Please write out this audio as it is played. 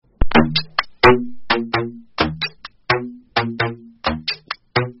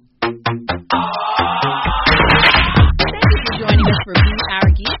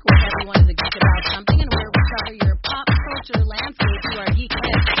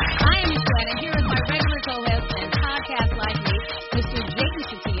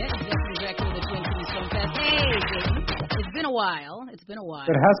been a while.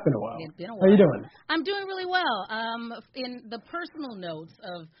 It has been a while. It's been a while. How you doing? I'm doing really well. In the personal notes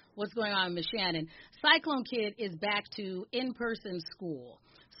of what's going on in Miss Shannon, Cyclone Kid is back to in-person school.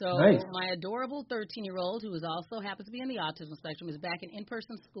 So nice. My adorable 13-year-old, who also happens to be in the autism spectrum, is back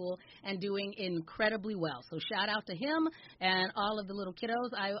in-person school and doing incredibly well. So shout out to him and all of the little kiddos.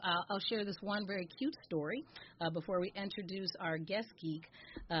 I'll share this one very cute story before we introduce our guest geek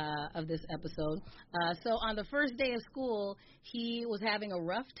of this episode. So on the first day of school, he was having a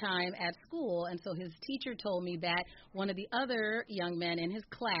rough time at school, and so his teacher told me that one of the other young men in his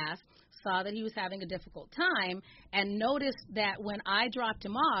class saw that he was having a difficult time and noticed that when I dropped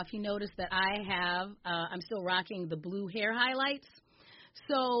him off, he noticed that I'm still rocking the blue hair highlights.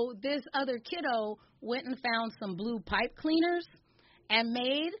 So this other kiddo went and found some blue pipe cleaners and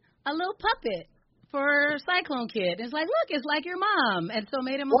made a little puppet for Cyclone Kid. It's like, look, it's like your mom. And so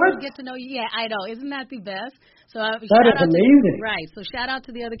made him get to know you. Yeah, I know. Isn't that the best? So that is amazing. Right. So shout out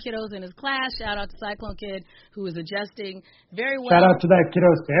to the other kiddos in his class. Shout out to Cyclone Kid, who is adjusting very well. Shout out to that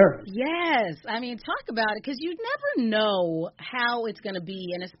kiddo's parents. Yes. I mean, talk about it, because you never know how it's going to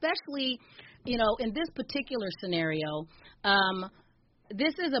be. And especially, in this particular scenario,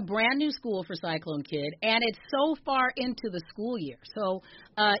 this is a brand new school for Cyclone Kid, and it's so far into the school year. So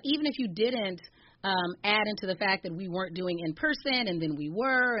even if you didn't add into the fact that we weren't doing in person, and then we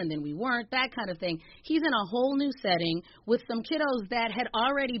were, and then we weren't, that kind of thing. He's in a whole new setting with some kiddos that had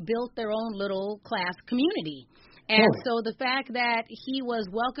already built their own little class community. And so the fact that he was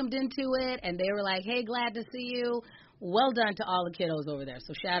welcomed into it, and they were like, hey, glad to see you, well done to all the kiddos over there.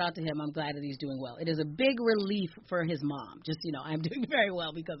 So shout out to him. I'm glad that he's doing well. It is a big relief for his mom. Just, I'm doing very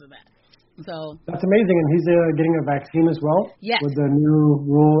well because of that. So that's amazing. And he's getting a vaccine as well? Yes. With the new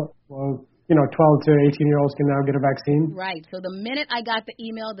rule of 12 to 18-year-olds can now get a vaccine. Right. So the minute I got the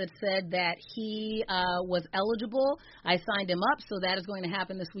email that said that he was eligible, I signed him up. So that is going to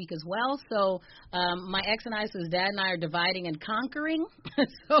happen this week as well. So my ex and I, so his dad and I are dividing and conquering.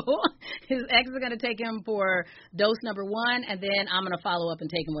 So his ex is going to take him for dose number 1, and then I'm going to follow up and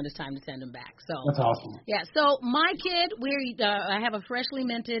take him when it's time to send him back. So that's awesome. Yeah. So my kid, I have a freshly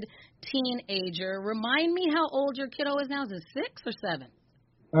minted teenager. Remind me how old your kiddo is now. Is it 6 or 7?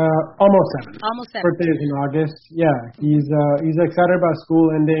 Almost 7. Almost 7. Birthday is in August. Yeah, he's excited about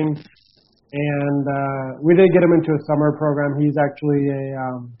school ending, and we did get him into a summer program. He's actually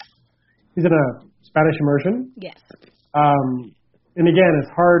he's in a Spanish immersion. Yes. And again,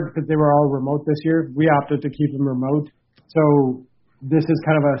 it's hard because they were all remote this year. We opted to keep them remote, so this is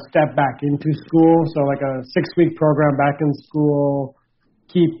kind of a step back into school. So like a 6-week program back in school.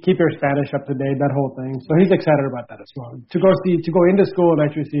 Keep your Spanish up to date, that whole thing. So he's excited about that as well. To go into school and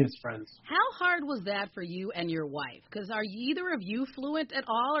actually see his friends. How hard was that for you and your wife? Because are either of you fluent at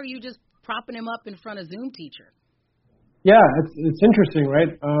all, or are you just propping him up in front of Zoom teacher? Yeah, it's interesting,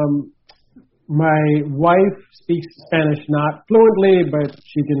 right? My wife speaks Spanish not fluently, but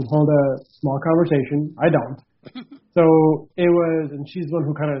she can hold a small conversation. I don't. So it was, and she's the one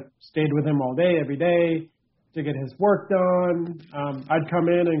who kind of stayed with him all day, every day, to get his work done. I'd come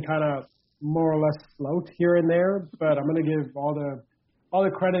in and kind of more or less float here and there, but I'm going to give all the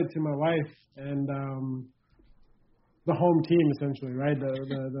credit to my wife and the home team, essentially, right?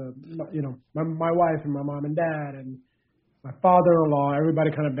 My wife and my mom and dad and my father-in-law, everybody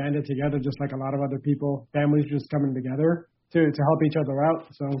kind of banded together, just like a lot of other people. Families just coming together to help each other out.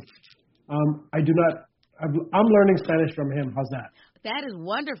 So I'm learning Spanish from him. How's that? That is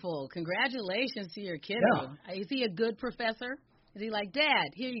wonderful. Congratulations to your kiddo. Yeah. Is he a good professor? Is he like,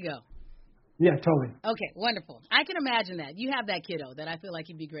 Dad, here you go? Yeah, totally. Okay, wonderful. I can imagine that. You have that kiddo that I feel like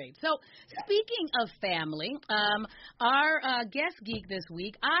he'd be great. So speaking of family, our guest geek this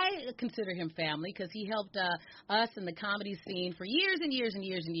week, I consider him family because he helped us in the comedy scene for years and years and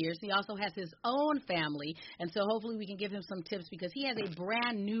years and years. He also has his own family, and so hopefully we can give him some tips because he has a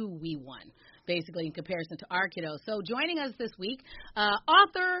brand new wee one, basically, in comparison to our kiddo. So joining us this week,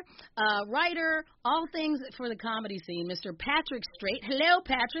 author, writer, all things for the comedy scene, Mr. Patrick Strait. Hello,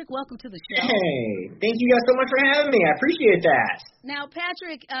 Patrick. Welcome to the show. Hey, thank you guys so much for having me. I appreciate that. Now,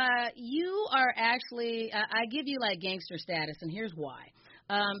 Patrick, you are actually, I give you like gangster status, and here's why.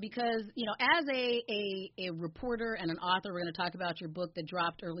 Because, as a reporter and an author, we're going to talk about your book that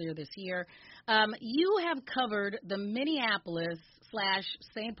dropped earlier this year. You have covered the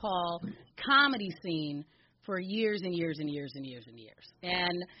Minneapolis/St. Paul comedy scene for years and years and years and years and years.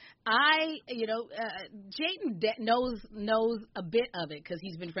 And Jayden knows a bit of it because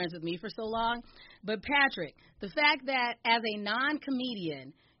he's been friends with me for so long. But Patrick, the fact that as a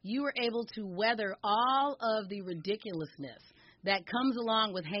non-comedian, you were able to weather all of the ridiculousness that comes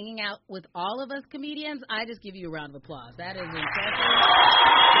along with hanging out with all of us comedians, I just give you a round of applause. That is impressive.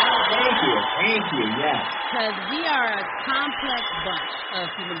 Thank you, yes. Because we are a complex bunch of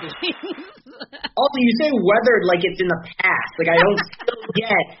human beings. Also, you say weathered like it's in the past. Like, I don't still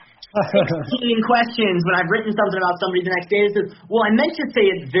get 16 questions when I've written something about somebody the next day. It says, well, I meant to say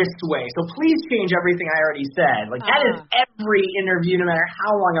it this way, so please change everything I already said. Like, that is every interview, no matter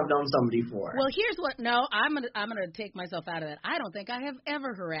how long I've known somebody for. Well, here's what. No, I'm gonna take myself out of that. I don't think I have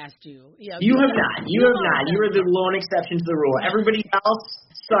ever harassed you. You have not. You have not. You are the lone exception to the rule. Everybody else,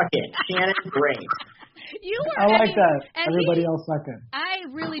 suck it. Shannon, great. I like that. Everybody else suck it. I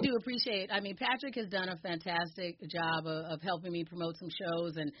really do appreciate. I mean, Patrick has done a fantastic job of helping me promote some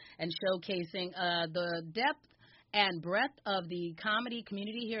shows and showcasing the depth and breadth of the comedy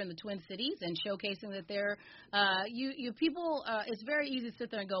community here in the Twin Cities, and showcasing that there, you people, it's very easy to sit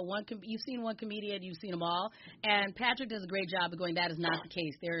there and go, you've seen one comedian, you've seen them all, and Patrick does a great job of going, that is not the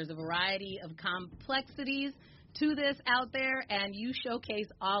case. There is a variety of complexities to this out there, and you showcase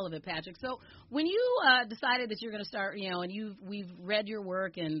all of it, Patrick. So when you decided that you're going to start, and we've read your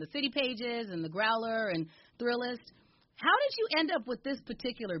work in the City Pages and the Growler and Thrillist, how did you end up with this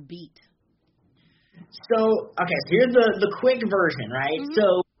particular beat? So here's the quick version, right? Mm-hmm.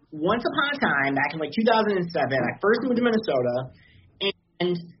 So once upon a time, back in like 2007, I first moved to Minnesota,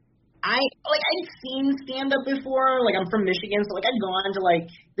 and I'd seen stand-up before. Like, I'm from Michigan, so, I'd gone to,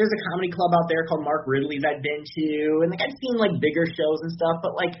 there's a comedy club out there called Mark Ridley's I'd been to, and, I'd seen, bigger shows and stuff,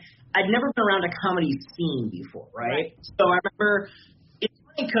 but, I'd never been around a comedy scene before, right? So I remember, it's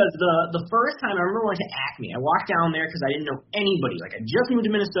funny because the first time I remember going to Acme, I walked down there because I didn't know anybody. I just moved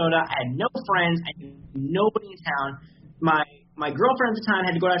to Minnesota. I had no friends. I knew nobody in town. My girlfriend at the time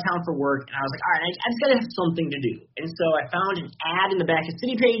had to go out of town for work, and I was like, all right, I just got to have something to do. And so I found an ad in the back of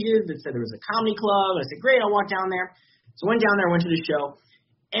City Pages that said there was a comedy club. I said, great, I'll walk down there. So I went down there, went to the show,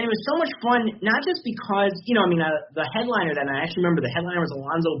 and it was so much fun, not just because, the headliner that night, I actually remember the headliner was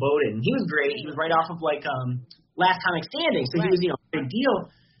Alonzo Bowden. He was great. He was right off of, Last Comic Standing, so he was, a big deal.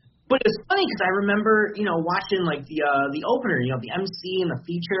 But it's funny because I remember, watching, the opener, the MC and the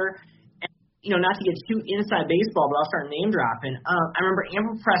feature. Not to get too inside baseball, but I'll start name dropping. I remember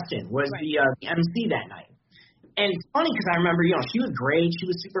Amber Preston was the MC that night. And it's funny because I remember, she was great. She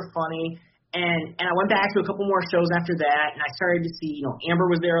was super funny. And I went back to a couple more shows after that, and I started to see, Amber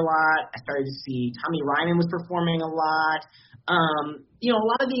was there a lot. I started to see Tommy Ryman was performing a lot. A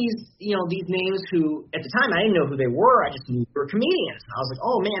lot of these names who, at the time, I didn't know who they were. I just knew they were comedians. And I was like,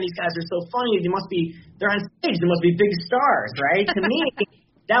 oh, man, these guys are so funny. They're on stage. They must be big stars, right? To me,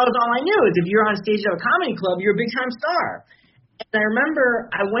 that was all I knew, is if you're on stage at a comedy club, you're a big-time star. And I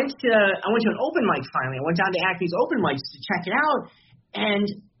remember I went to an open mic finally. I went down to Acme's open mics to check it out, and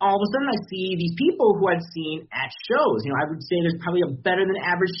all of a sudden I see these people who I'd seen at shows. I would say there's probably a better than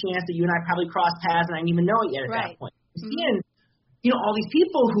average chance that you and I probably crossed paths, and I didn't even know it yet at that point. Seeing, all these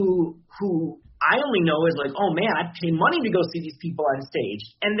people who I only know as oh, man, I'd pay money to go see these people on stage.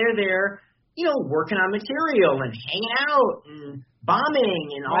 And they're there, working on material and hanging out and bombing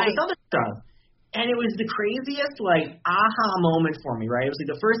and all this other stuff. And it was the craziest, aha moment for me, right? It was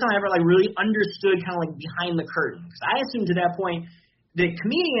the first time I ever, really understood kind of, behind the curtain. Because I assumed to that point that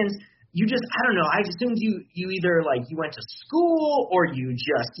comedians, you just, I don't know, I assumed you either, you went to school or you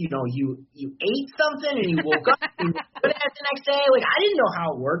just, you ate something and you woke up and you put it the next day. I didn't know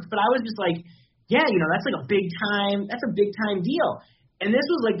how it worked, but I was just yeah, that's a big time deal. And this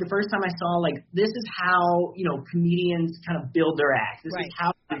was the first time I saw this is how, comedians kind of build their act. This is how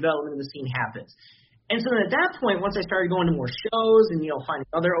the development of the scene happens. And so at that point, once I started going to more shows and, finding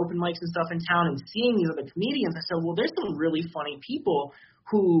other open mics and stuff in town and seeing these other comedians, I said, well, there's some really funny people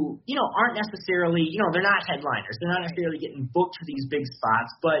who, aren't necessarily, they're not headliners. They're not necessarily getting booked to these big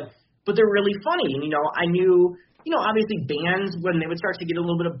spots, but they're really funny. And, I knew, obviously bands, when they would start to get a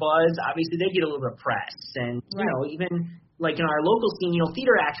little bit of buzz, obviously they get a little bit of press. And, even in our local scene,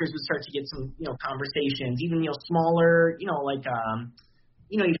 theater actors would start to get some, conversations, even, smaller, like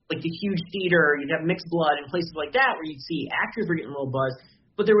the huge theater, you'd have Mixed Blood and places like that where you'd see actors were getting a little buzz,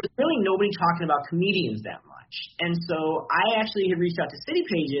 but there was really nobody talking about comedians that much. And so I actually had reached out to City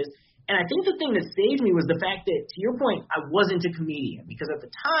Pages, and I think the thing that saved me was the fact that, to your point, I wasn't a comedian, because at the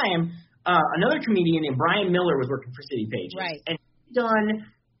time, another comedian named Brian Miller was working for City Pages. Right. And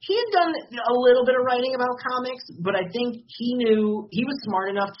he had done a little bit of writing about comics, but I think he was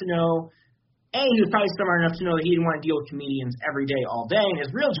smart enough to know, he was probably smart enough to know that he didn't want to deal with comedians every day, all day in his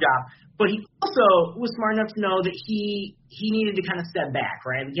real job, but he also was smart enough to know that he needed to kind of step back,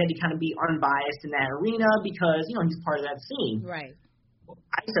 right? He had to kind of be unbiased in that arena because, he's part of that scene. Right.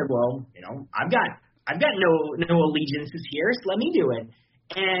 I said, well, I've got I've got no allegiances here, so let me do it.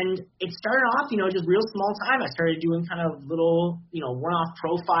 And it started off, just real small time. I started doing kind of little, one-off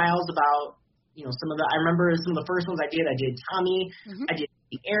profiles about, I remember some of the first ones I did Tommy, I did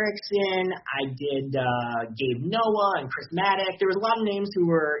Erickson, I did Gabe Noah and Chris Maddock. There was a lot of names who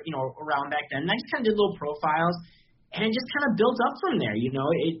were, around back then. And I just kind of did little profiles, and it just kind of built up from there.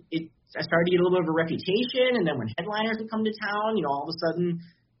 I started to get a little bit of a reputation, and then when headliners would come to town, all of a sudden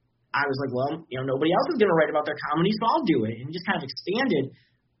I was like, well, nobody else is going to write about their comedy, so I'll do it, and just kind of expanded.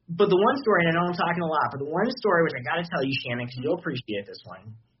 But the one story, and I know I'm talking a lot, but the one story which I got to tell you, Shannon, because you'll appreciate this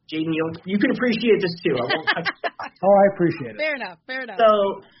one. Jaden, you can appreciate this too. I won't touch it. Oh, I appreciate it. Fair enough. So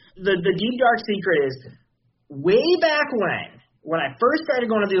the deep dark secret is way back when I first started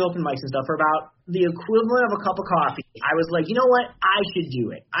going to the open mics and stuff, for about the equivalent of a cup of coffee, I was like, you know what? I should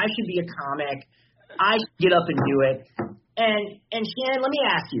do it. I should be a comic. I should get up and do it. And Shannon, let me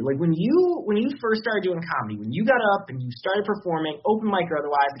ask you, like when you first started doing comedy, when you got up and you started performing, open mic or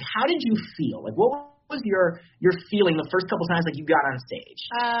otherwise, like, how did you feel? Like what was your feeling the first couple times like you got on stage?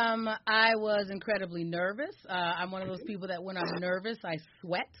 I was incredibly nervous. I'm one of those people that when I'm nervous, I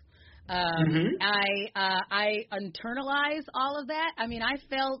sweat. I internalize all of that. I mean, I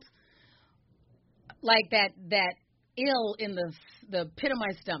felt like that ill in the pit of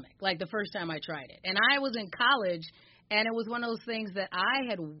my stomach, like the first time I tried it. And I was in college, and it was one of those things that I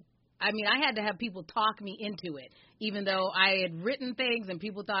had to have people talk me into it. Even though I had written things and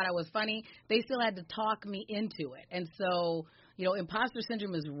people thought I was funny, they still had to talk me into it. And so, imposter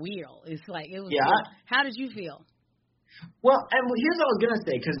syndrome is real. It's like, it was. Yeah. Real. How did you feel? Well, and here's what I was going to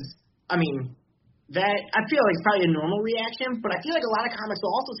say, because, that I feel like it's probably a normal reaction, but I feel like a lot of comics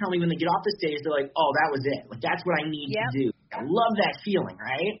will also tell me when they get off the stage, they're like, oh, that was it. Like, that's what I need to do. I love that feeling,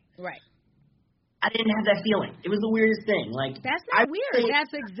 right? Right. I didn't have that feeling. It was the weirdest thing. Like, that's not weird. That's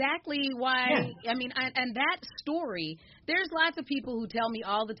exactly why. Yeah. And that story. There's lots of people who tell me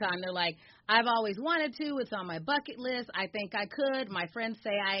all the time. They're like, I've always wanted to. It's on my bucket list. I think I could. My friends say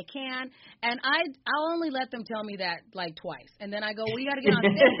I can, and I'll only let them tell me that like twice. And then I go, well, you got to get on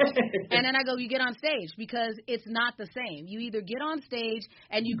stage. And then I go, you get on stage, because it's not the same. You either get on stage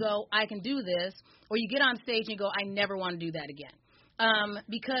and you go, I can do this, or you get on stage and you go, I never want to do that again,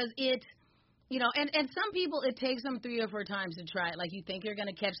 because it's. And some people, it takes them 3 or 4 times to try it. Like, you think you're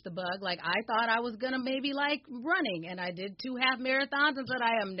going to catch the bug. Like, I thought I was going to maybe like running, and I did 2 half marathons and said,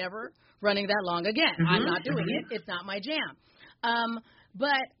 I am never running that long again. I'm not doing it. It's not my jam.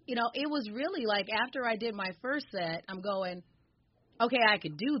 But, it was really like after I did my first set, I'm going, okay, I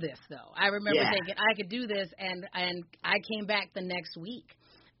could do this, though. I remember thinking I could do this, and I came back the next week.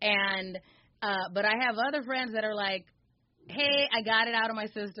 And but I have other friends that are like, hey, I got it out of my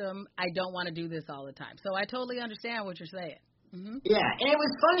system. I don't want to do this all the time. So I totally understand what you're saying. Yeah, and it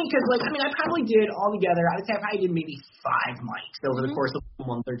was funny because, I probably did all together. I would say I probably did maybe 5 mics over the course of a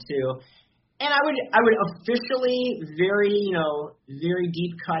month or 2. And I would officially, very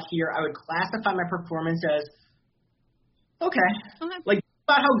deep cut here, I would classify my performance as, okay. Like,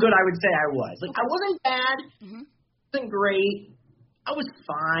 about how good I would say I was. Like, I wasn't bad. Wasn't great. I was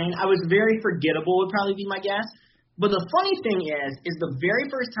fine. I was very forgettable would probably be my guess. But the funny thing is the very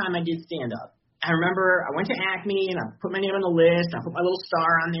first time I did stand-up, I remember I went to Acme, and I put my name on the list, and I put my little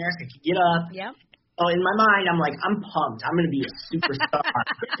star on there so I could get up. Yep. Oh, in my mind, I'm like, I'm pumped. I'm going to be a superstar.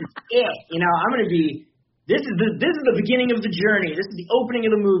 This is it. I'm going to be, this is the beginning of the journey. This is the opening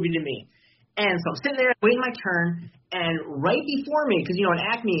of the movie to me. And so I'm sitting there waiting my turn, and right before me, because, in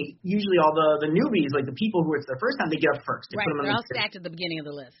Acme, usually all the newbies, like the people who it's their first time, they get up first. Right, they're all stacked at the beginning of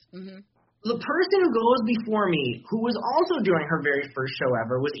the list. The person who goes before me, who was also doing her very first show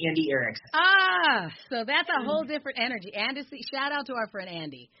ever, was Andy Erickson. So that's a whole different energy. Andy, shout out to our friend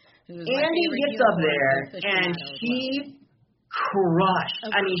Andy. Andy gets up there, and she crushed.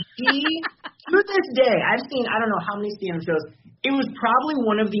 Okay. She, to this day, I've seen, I don't know how many stand-up shows, it was probably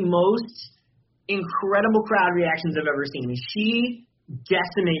one of the most incredible crowd reactions I've ever seen. She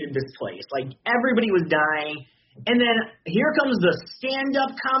decimated this place. Like, everybody was dying. And then here comes the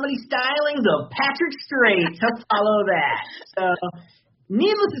stand-up comedy stylings of Patrick Strait to follow that. So,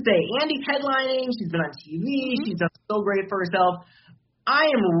 needless to say, Andy's headlining. She's been on TV. She's done so great for herself. I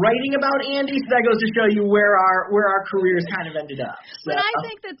am writing about Andy, so that goes to show you where our careers kind of ended up. So. But I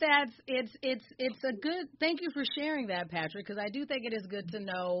think it's a good. Thank you for sharing that, Patrick, because I do think it is good to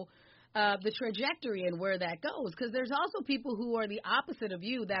know the trajectory and where that goes, because there's also people who are the opposite of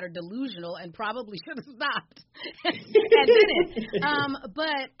you that are delusional and probably should have stopped and didn't.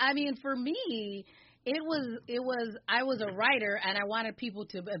 But for me, I was a writer, and I wanted people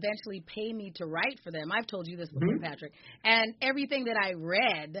to eventually pay me to write for them. I've told you this before, Patrick. And everything that I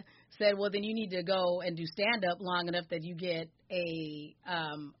read said, well, then you need to go and do stand-up long enough that you get a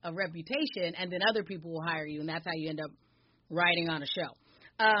reputation, and then other people will hire you, and that's how you end up writing on a show.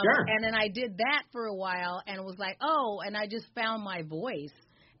 Sure. And then I did that for a while, and was like, and I just found my voice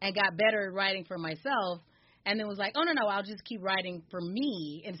and got better at writing for myself. And then was like, no, I'll just keep writing for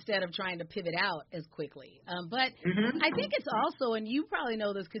me instead of trying to pivot out as quickly. But I think it's also, and you probably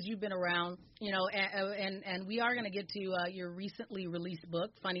know this because you've been around, and we are going to get to your recently released book,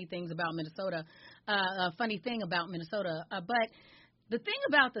 Funny Things About Minnesota, Funny Thing About Minnesota. But the thing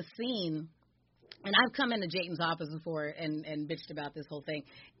about the scene, and I've come into Jayton's office before and bitched about this whole thing,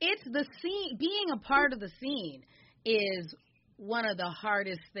 it's the scene, being a part of the scene is one of the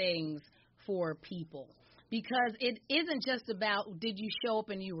hardest things for people. Because it isn't just about did you show up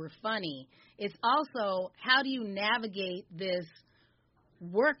and you were funny. It's also how do you navigate this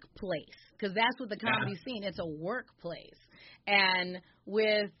workplace? Because that's what the comedy scene, it's a workplace. And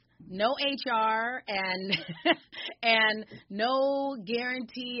with no HR and and no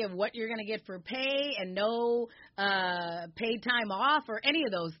guarantee of what you're going to get for pay and no paid time off or any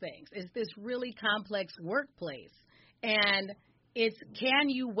of those things. It's this really complex workplace. And it's can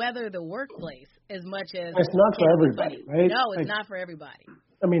you weather the workplace as much as it's not for everybody, right? No, it's not for everybody.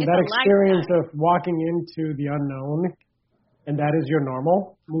 I mean, that experience of walking into the unknown, and that is your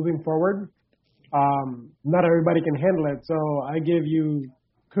normal moving forward. Not everybody can handle it, so I give you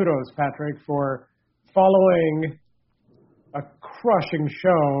kudos, Patrick, for following a crushing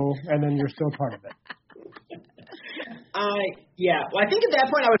show, and then you're still part of it. Yeah. Well, I think at that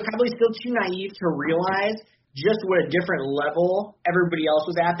point I was probably still too naive to realize just what a different level everybody else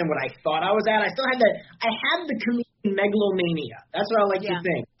was at than what I thought I was at. I had the comedian megalomania. That's what I like to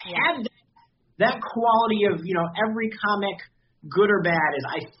think. I had that quality of, every comic, good or bad, is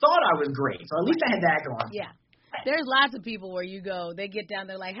I thought I was great. So at least I had that going. Yeah. There's lots of people where you go, they get down,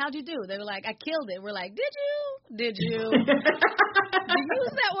 they're like, how'd you do? They're like, I killed it. We're like, did you? Did you? You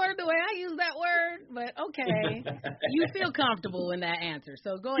use that word the way I use that word, but okay. You feel comfortable in that answer,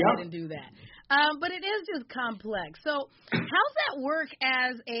 so go ahead and do that. But it is just complex. So how's that work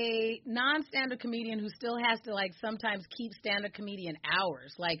as a non-stand-up comedian who still has to, sometimes keep stand-up comedian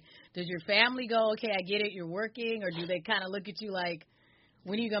hours? Like, does your family go, okay, I get it, you're working, or do they kind of look at you like,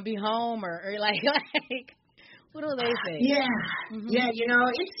 when are you going to be home, or like what do they think? Yeah. Yeah,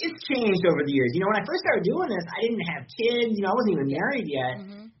 it's changed over the years. When I first started doing this, I didn't have kids. I wasn't even married yet.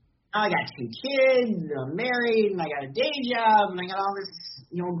 Now I got 2 kids, and I'm married, and I got a day job, and I got all this,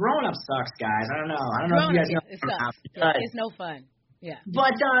 growing up sucks, guys. I don't know if you guys know. It sucks. Yeah, it's no fun. Yeah.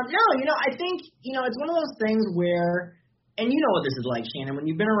 But, no, I think, it's one of those things where, and you know what this is like, Shannon, when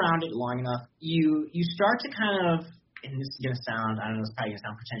you've been around it long enough, you start to kind of, and this is going to sound, I don't know, it's probably going to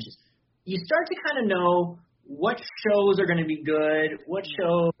sound pretentious, you start to kind of know what shows are going to be good, what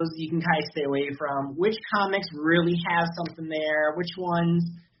shows you can kind of stay away from, which comics really have something there, which ones,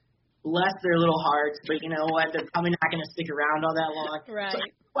 bless their little hearts, but you know what, they're probably not going to stick around all that long. Right. So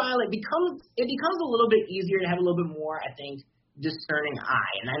while it becomes a little bit easier to have a little bit more, I think, discerning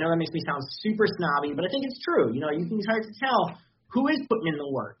eye. And I know that makes me sound super snobby, but I think it's true. You can start to tell who is putting in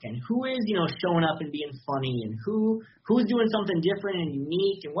the work and who is, showing up and being funny and who's doing something different and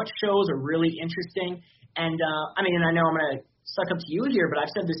unique and what shows are really interesting. And, and I know I'm going to suck up to you here, but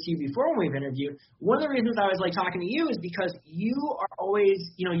I've said this to you before when we've interviewed. One of the reasons I always like talking to you is because you are always,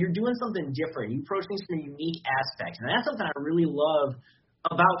 you're doing something different. You approach things from a unique aspect. And that's something I really love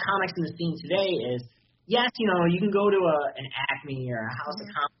about comics in the scene today is, yes, you can go to an Acme or a House of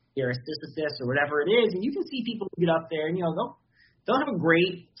Comedy or a This or whatever it is, and you can see people get up there and, they'll have a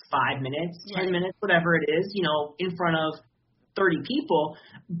great 5 minutes, 10 minutes, whatever it is, in front of 30 people,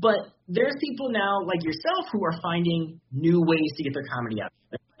 but there's people now like yourself who are finding new ways to get their comedy out.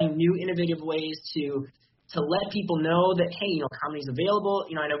 They're finding new innovative ways to let people know that, hey, comedy's available.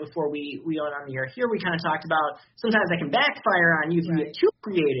 I know before we went on the air here, we kind of talked about sometimes that can backfire on you if you get too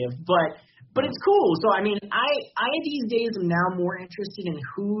creative, but it's cool. So, I these days am now more interested in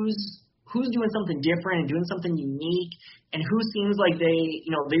who's doing something different and doing something unique and who seems like they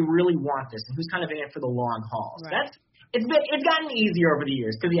really want this and who's kind of in it for the long haul. So it's gotten easier over the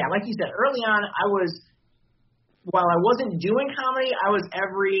years because, like you said, early on while I wasn't doing comedy, I was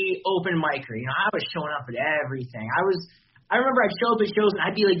every open micer. I was showing up at everything. I remember I'd show up at shows and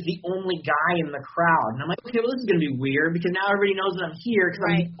I'd be like the only guy in the crowd. And I'm like, okay, well, this is going to be weird because now everybody knows that I'm here because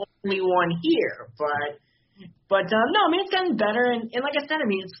I'm the only one here. But no, it's gotten better. And like I said,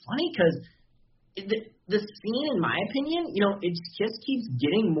 it's funny because the scene, in my opinion, it just keeps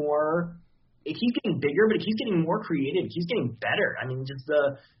getting more it keeps getting bigger, but it keeps getting more creative. It keeps getting better. I mean, just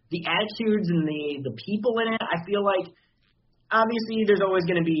the attitudes and the people in it. I feel like obviously there's always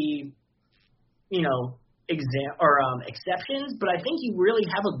going to be, exceptions, but I think you really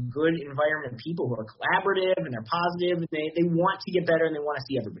have a good environment of people who are collaborative and they're positive and they want to get better and they want to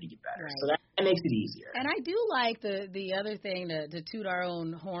see everybody get better. Right. So that makes it easier. And I do like the other thing to toot our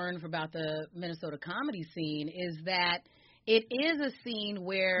own horn about the Minnesota comedy scene is that it is a scene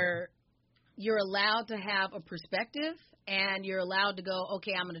where you're allowed to have a perspective and you're allowed to go,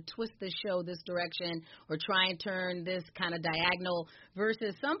 okay, I'm going to twist this show this direction or try and turn this kind of diagonal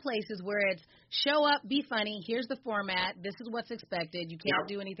versus some places where it's show up, be funny, here's the format, this is what's expected, you can't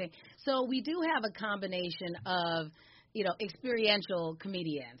do anything. So we do have a combination of, experiential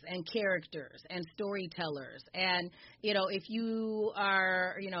comedians and characters and storytellers. And, if you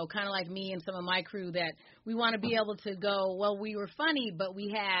are, kind of like me and some of my crew that we want to be able to go, well, we were funny, but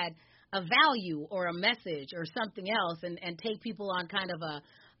we had a value or a message or something else and take people on kind of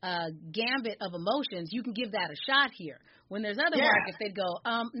a gambit of emotions, you can give that a shot here. When there's other markets, they'd go,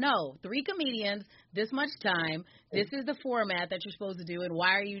 no, 3 comedians, this much time, this is the format that you're supposed to do, and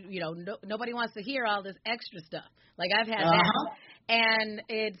why are you, nobody wants to hear all this extra stuff. Like I've had that. And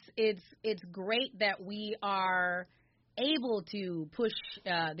it's great that we are able to push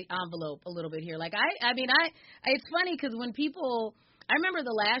the envelope a little bit here. Like I mean, it's funny because when people, I remember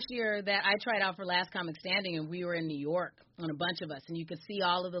the last year that I tried out for Last Comic Standing, and we were in New York on a bunch of us, and you could see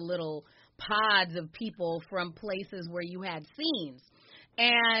all of the little pods of people from places where you had scenes.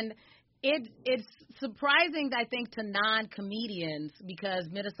 And it's surprising, I think, to non-comedians, because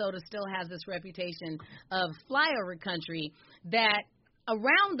Minnesota still has this reputation of flyover country, that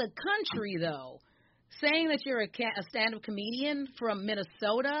around the country, though, saying that you're a stand-up comedian from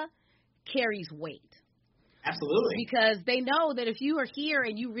Minnesota carries weight. Absolutely. Because they know that if you are here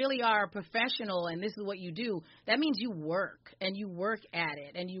and you really are a professional and this is what you do, that means you work and you work at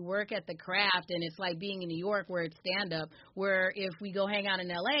it and you work at the craft. And it's like being in New York where it's stand-up, where if we go hang out in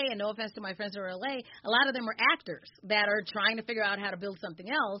L.A., and no offense to my friends who are in L.A., a lot of them are actors that are trying to figure out how to build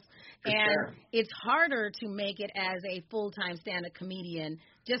something else. It's harder to make it as a full-time stand-up comedian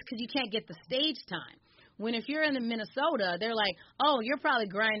just because you can't get the stage time. When if you're in Minnesota, they're like, oh, you're probably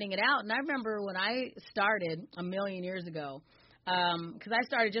grinding it out. And I remember when I started a million years ago, because I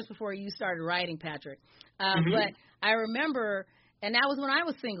started just before you started writing, Patrick. But I remember, and that was when I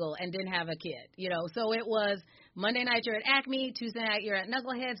was single and didn't have a kid, So it was Monday night you're at Acme, Tuesday night you're at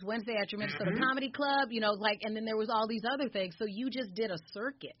Knuckleheads, Wednesday at your Minnesota Comedy Club, and then there was all these other things. So you just did a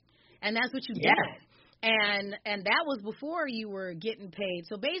circuit, and that's what you did. And that was before you were getting paid.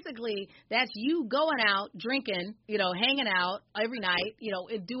 So basically, that's you going out, drinking, hanging out every night,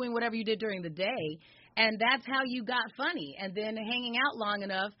 doing whatever you did during the day. And that's how you got funny. And then hanging out long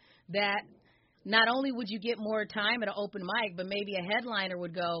enough that not only would you get more time at an open mic, but maybe a headliner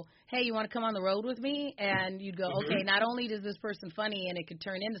would go, hey, you want to come on the road with me? And you'd go, okay, not only is this person funny and it could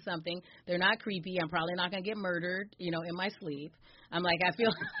turn into something, they're not creepy, I'm probably not going to get murdered, in my sleep. I'm like, I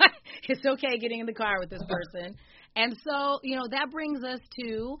feel it's okay getting in the car with this person. And so, that brings us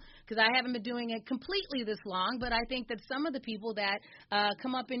to, because I haven't been doing it completely this long, but I think that some of the people that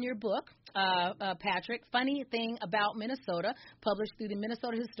come up in your book, Patrick, Funny Thing About Minnesota, published through the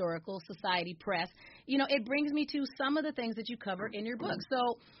Minnesota Historical Society Press, it brings me to some of the things that you cover in your book.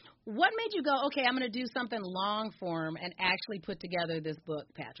 So what made you go, okay, I'm going to do something long form and actually put together this book,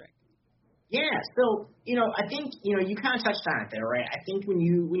 Patrick? Yeah, so, I think, you kind of touched on it there, right? I think when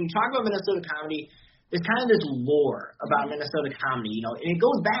you talk about Minnesota comedy, there's kind of this lore about Minnesota comedy, and it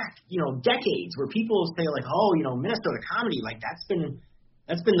goes back, decades where people say like, oh, Minnesota comedy, like that's been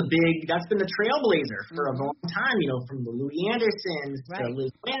the trailblazer for a long time, from the Louis Andersons to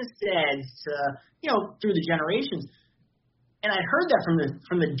Liz Winsteads to, through the generations. And I heard that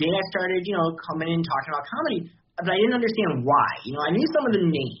from the day I started, coming in talking about comedy, but I didn't understand why. I knew some of the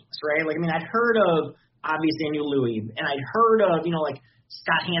names, right? Like, I mean, I'd heard of, obviously, I knew Louis, and I'd heard of, like,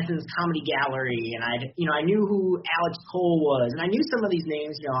 Scott Hansen's Comedy Gallery, and I knew who Alex Cole was, and I knew some of these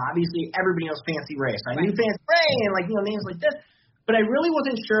names, obviously everybody knows Fancy Ray, so I knew Fancy Ray, and, like, names like this, but I really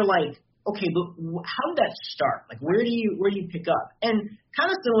wasn't sure, like, okay, but how did that start? Like, where do you pick up? And kind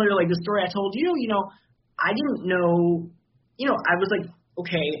of similar to, like, the story I told you, I didn't know, I was like,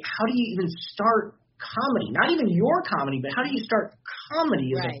 okay, how do you even start comedy, not even your comedy, but how do you start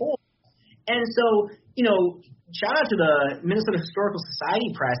comedy as a whole? And so, shout out to the Minnesota Historical Society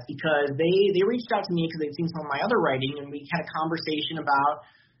Press, because they reached out to me because they'd seen some of my other writing, and we had a conversation about,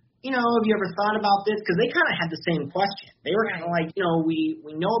 have you ever thought about this? Because they kind of had the same question. They were kind of like, we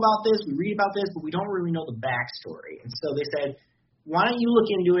know about this, we read about this, but we don't really know the backstory. And so they said, why don't you look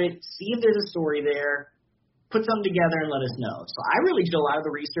into it, see if there's a story there, put something together and let us know. So I really did a lot of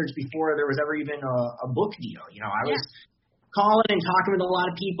the research before there was ever even a book deal. You know, I was calling and talking with a lot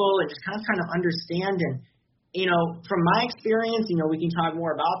of people and just kind of trying to understand. And, you know, from my experience, you know, we can talk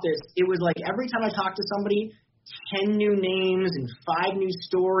more about this. It was like every time I talked to somebody, 10 new names and 5 new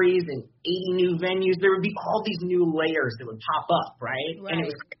stories and 80 new venues. There would be all these new layers that would pop up, right? And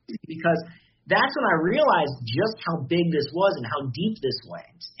it was crazy because that's when I realized just how big this was and how deep this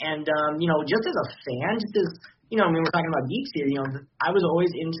went. And, you know, just as a fan, just as, you know, I mean, we're talking about geeks here, you know, I was always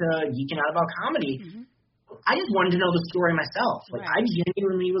into geeking out about comedy. Mm-hmm. I just wanted to know the story myself. Like, I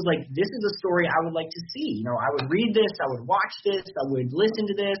genuinely was like, this is a story I would like to see. You know, I would read this, I would watch this, I would listen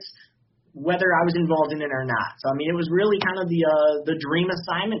to this, whether I was involved in it or not. So, I mean, it was really kind of the dream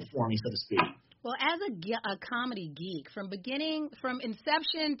assignment for me, so to speak. Well, as a comedy geek, from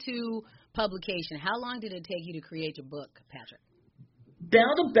inception to publication, how long did it take you to create your book, Patrick? Bell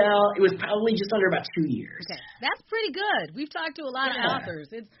to bell, it was probably just under about 2 years. Okay, that's pretty good. We've talked to a lot of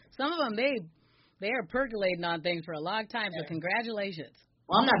authors. Some of them, they are percolating on things for a long time, so congratulations.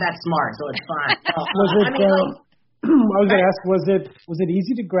 Well, I'm not that smart, so it's fine. I was going to ask, was it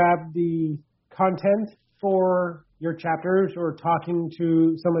easy to grab the content for your chapters or talking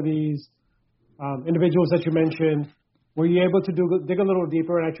to some of these individuals that you mentioned? Were you able to dig a little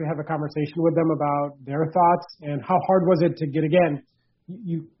deeper and actually have a conversation with them about their thoughts? And how hard was it to get, again,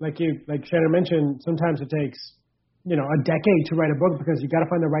 like Shannon mentioned, sometimes it takes, you know, a decade to write a book because you got to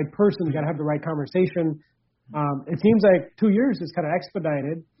find the right person, you got to have the right conversation. It seems like 2 years is kind of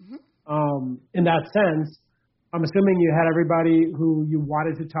expedited in that sense. I'm assuming you had everybody who you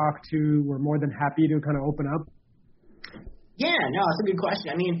wanted to talk to were more than happy to kind of open up. Yeah, no, that's a good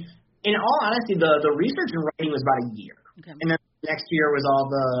question. I mean, in all honesty, the research and writing was about a year. Okay. And then next year was all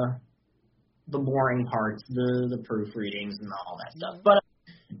the boring parts, the proofreadings and all that stuff. But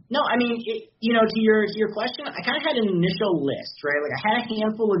no, I mean, you know, to your question, I kind of had an initial list, right? Like I had a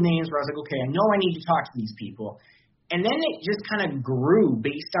handful of names where I was like, okay, I know I need to talk to these people. And then it just kind of grew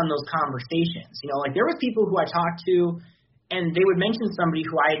based on those conversations. You know, like there was people who I talked to, and they would mention somebody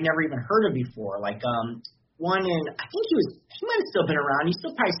who I had never even heard of before. Like one in, I think he might have still been around. You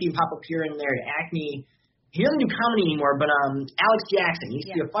still probably see him pop up here and there at Acme. He doesn't do comedy anymore, but Alex Jackson, he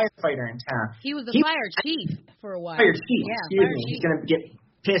used to be a firefighter in town. He was the fire chief for a while. Fire chief, excuse me. He's going to get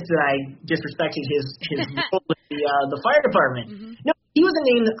pissed that I disrespected his role with the fire department. Mm-hmm. No, he was a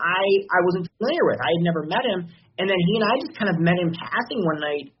name that I wasn't familiar with. I had never met him. And then he and I just kind of met in passing one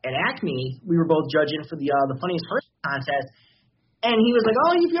night at Acme. We were both judging for the funniest person contest. And he was like,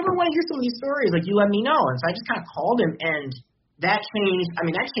 oh, if you ever want to hear some of these stories, like, you let me know. And so I just kind of called him, and that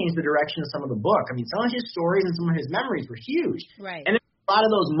changed the direction of some of the book. I mean, some of his stories and some of his memories were huge. Right. And there were a lot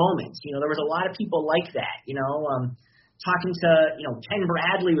of those moments. You know, there was a lot of people like that, you know, talking to, you know, Ken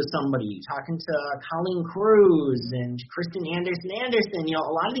Bradley was somebody, talking to Colleen Cruz and Kristen Anderson, you know,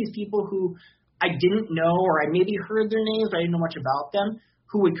 a lot of these people who I didn't know, or I maybe heard their names, but I didn't know much about them,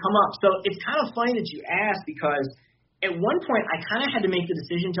 who would come up. So it's kind of funny that you asked, because at one point I kind of had to make the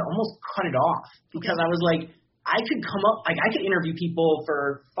decision to almost cut it off, because I was like, I could come up, like I could interview people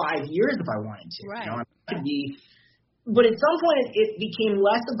for 5 years if I wanted to. Right. You know, but at some point it became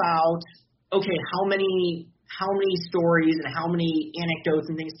less about, okay, how many stories and how many anecdotes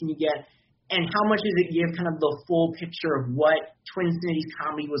and things can you get, and how much does it give kind of the full picture of what Twin Cities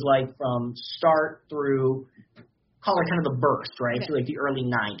comedy was like from start through, call it kind of the burst, right, to like the early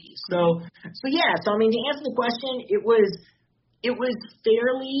 90s. So yeah, so I mean, to answer the question, it was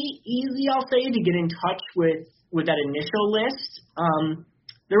fairly easy, I'll say, to get in touch with that initial list.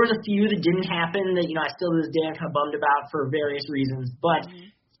 There was a few that didn't happen that, you know, I still to this day I'm kind of bummed about for various reasons, but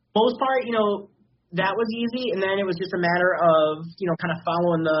most part, you know, that was easy, and then it was just a matter of, you know, kind of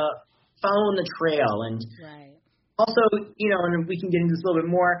following the trail. And also, you know, and we can get into this a little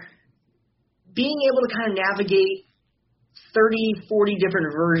bit more, being able to kind of navigate 30, 40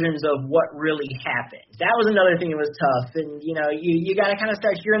 different versions of what really happened. That was another thing that was tough. And, you know, you got to kind of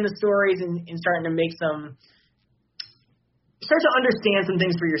start hearing the stories and starting to start to understand some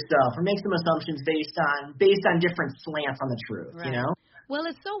things for yourself, or make some assumptions based on different slants on the truth, you know? Well,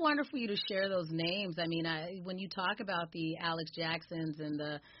 it's so wonderful for you to share those names. I mean, when you talk about the Alex Jacksons and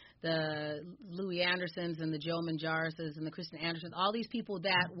the Louis Andersons and the Joe Manjarises and the Kristen Andersons, all these people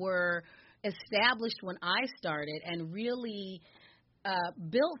that were established when I started and really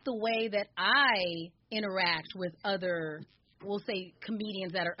built the way that I interact with other, we'll say,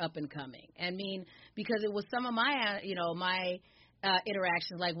 comedians that are up and coming. I mean, because it was some of my, you know, my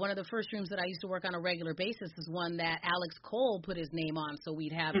interactions. Like one of the first rooms that I used to work on a regular basis is one that Alex Cole put his name on, so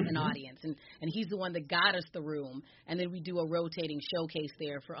we'd have an audience, and he's the one that got us the room, and then we do a rotating showcase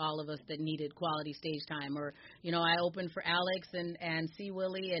there for all of us that needed quality stage time. Or I opened for Alex and C.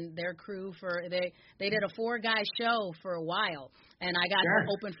 Willie and their crew for they did a 4-guy show for a while, and I got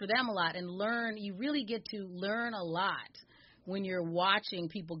to open for them a lot and learn. You really get to learn a lot when you're watching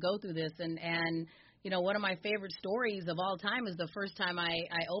people go through this, and one of my favorite stories of all time is the first time I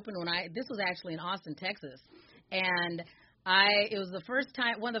opened this was actually in Austin, Texas. And it was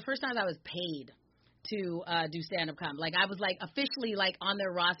one of the first times I was paid to do stand-up comedy. Like I was officially on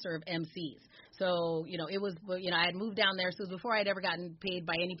their roster of MCs. So, it was, I had moved down there. So it was before I'd ever gotten paid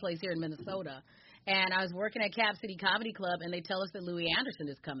by any place here in Minnesota. And I was working at Cap City Comedy Club, and they tell us that Louis Anderson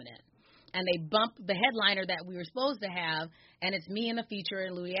is coming in. And they bump the headliner that we were supposed to have, and it's me in the feature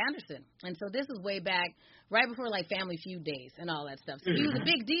and Louis Anderson. And so this is way back, right before Family Feud days and all that stuff. So he was a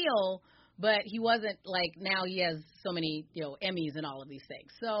big deal, but he wasn't now he has so many Emmys and all of these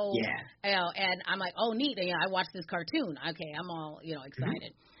things. So and I'm like, oh neat, I watched this cartoon. Okay, I'm all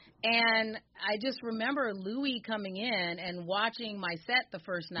excited. And I just remember Louis coming in and watching my set the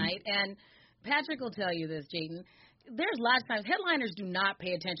first night, and Patrick will tell you this, Jayden. There's lots of times headliners do not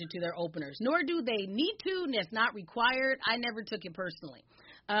pay attention to their openers, nor do they need to, and it's not required. I never took it personally.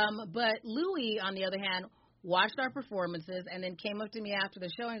 But Louis, on the other hand, watched our performances and then came up to me after the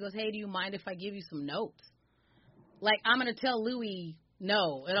show and goes, hey, do you mind if I give you some notes? I'm going to tell Louis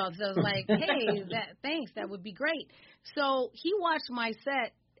no. And so I was like, hey, thanks, that would be great. So he watched my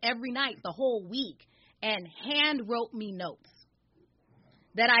set every night the whole week and hand wrote me notes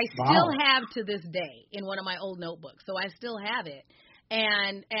that I still have to this day in one of my old notebooks. So I still have it.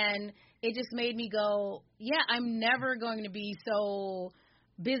 And it just made me go, yeah, I'm never going to be so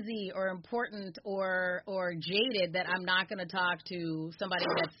busy or important or jaded that I'm not going to talk to somebody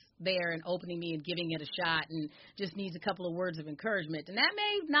that's there and opening me and giving it a shot and just needs a couple of words of encouragement. And that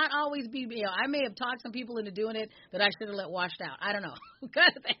may not always be, I may have talked some people into doing it that I should have let washed out. I don't know.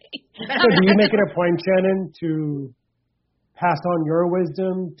 Kind of thing. So do you make it a point, Shannon, to pass on your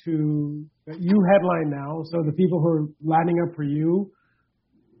wisdom to you headline now, so the people who are lining up for you,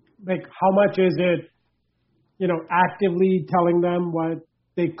 how much is it, actively telling them what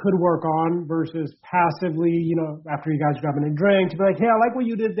they could work on versus passively, after you guys are grabbing a drink, to be like, hey, I like what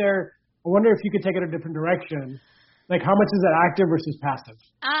you did there. I wonder if you could take it a different direction. How much is that active versus passive?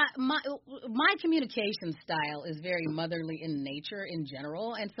 My communication style is very motherly in nature in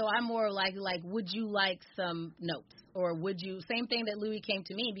general, and so I'm more like, would you like some notes? Or would you, same thing that Louis came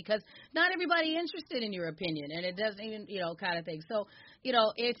to me, because not everybody interested in your opinion, and it doesn't even, kind of thing. So,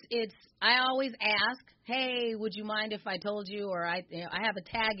 I always ask, hey, would you mind if I told you, or I have a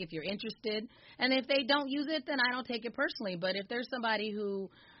tag if you're interested, and if they don't use it, then I don't take it personally. But if there's somebody who,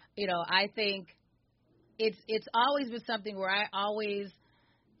 I think it's always been something where I always,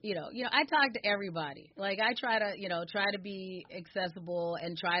 I talk to everybody. I try to be accessible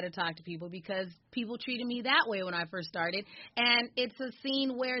and try to talk to people, because people treated me that way when I first started. And it's a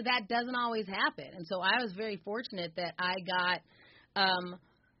scene where that doesn't always happen. And so I was very fortunate that I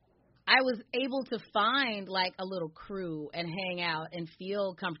was able to find a little crew and hang out and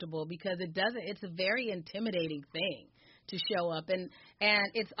feel comfortable, because it's a very intimidating thing to show up. And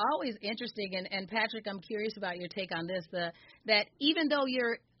it's always interesting. And Patrick, I'm curious about your take on this, that even though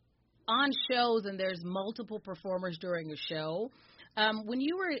you're on shows and there's multiple performers during a show, when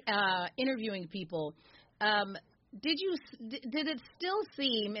you were interviewing people, did it still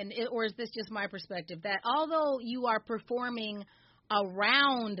seem, or is this just my perspective, that although you are performing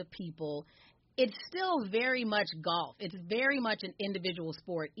around people, it's still very much golf? It's very much an individual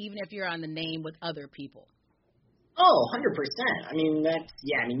sport, even if you're on the name with other people. Oh, 100%.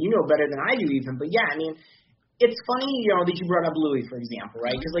 You know better than I do even, but it's funny, that you brought up Louis, for example,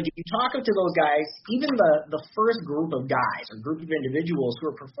 right? Because, if you talk up to those guys, even the first group of guys or group of individuals who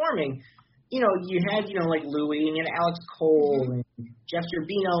are performing, you had, Louis, and you had Alex Cole and Jeff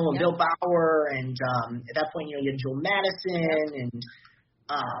Turbino and Bill Bauer, and at that point, you had Joe Madison and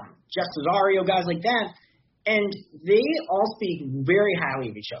Jeff Cesario, guys like that. And they all speak very highly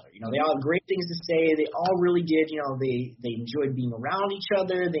of each other. They all have great things to say. They all really did, they enjoyed being around each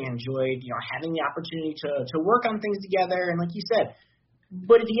other. They enjoyed, having the opportunity to work on things together. And like you said,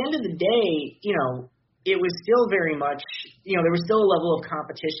 but at the end of the day, it was still very much, there was still a level of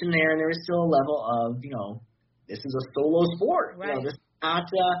competition there, and there was still a level of, this is a solo sport. Right. This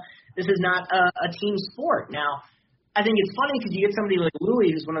is not a team sport. Now, I think it's funny because you get somebody like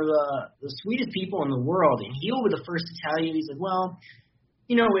Louis, who's one of the sweetest people in the world, and he'll be the first to tell you, he's like, well,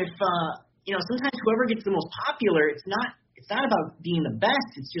 if sometimes whoever gets the most popular, it's not it's not about being the best.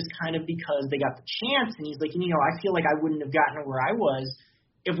 It's just kind of because they got the chance. And he's like, I feel like I wouldn't have gotten where I was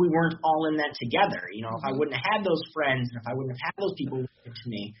if we weren't all in that together. If I wouldn't have had those friends and if I wouldn't have had those people listening to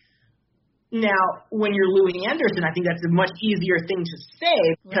me. Now, when you're Louis Anderson, I think that's a much easier thing to say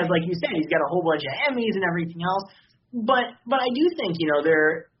because, like you said, he's got a whole bunch of Emmys and everything else. But I do think,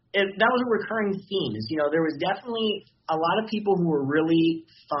 that was a recurring theme. There was definitely a lot of people who were really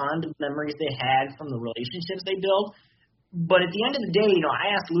fond of memories they had from the relationships they built. But at the end of the day,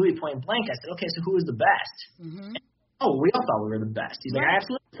 I asked Louis point blank. I said, okay, so who was the best? Mm-hmm. Oh, we all thought we were the best. He's like, I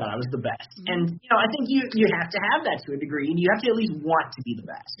absolutely thought I was the best. Mm-hmm. And, I think you have to have that to a degree, and you have to at least want to be the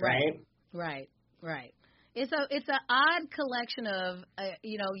best, right? Right. It's an odd collection of,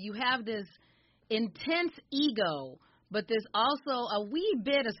 you have this intense ego, but there's also a wee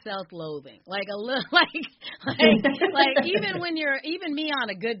bit of self-loathing, like a little, like even me on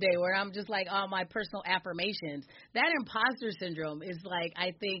a good day where I'm just like all my personal affirmations. That imposter syndrome is like,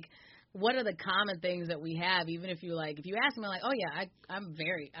 I think, what are the common things that we have? Even if you ask me, like, oh yeah, I'm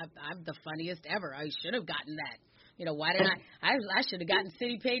the funniest ever. I should have gotten that. Why didn't I should have gotten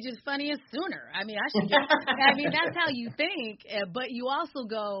City Page's funniest sooner. I mean, that's how you think. But you also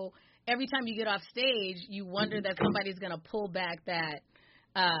go, every time you get off stage, you wonder that somebody's going to pull back that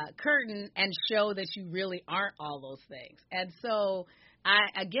curtain and show that you really aren't all those things. And so,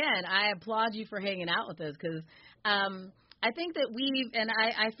 I applaud you for hanging out with us because I think that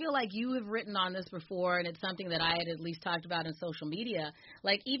I feel like you have written on this before, and it's something that I had at least talked about in social media.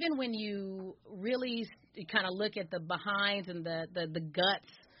 Like, even when you really kind of look at the behinds and the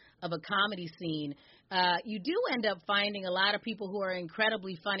guts of a comedy scene, you do end up finding a lot of people who are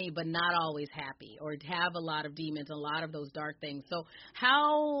incredibly funny but not always happy or have a lot of demons, a lot of those dark things. So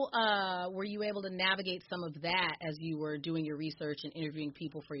how were you able to navigate some of that as you were doing your research and interviewing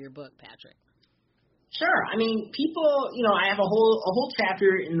people for your book, Patrick? Sure. I mean, people, I have a whole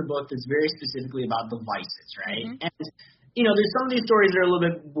chapter in the book that's very specifically about the vices, right? Mm-hmm. And, there's some of these stories that are a little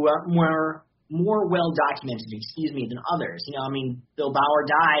bit more well documented, than others. Bill Bauer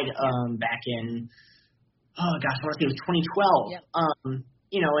died back in, I want to say it was 2012. Yep.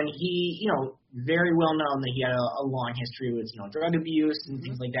 And he, very well known that he had a long history with, drug abuse and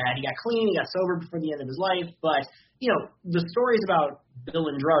things like that. He got clean, he got sober before the end of his life, but, the stories about Bill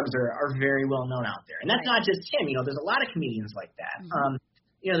and drugs are very well known out there. And that's not just him, there's a lot of comedians like that. Mm-hmm.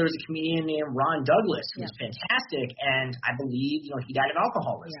 There was a comedian named Ron Douglas who was fantastic, and I believe, he died of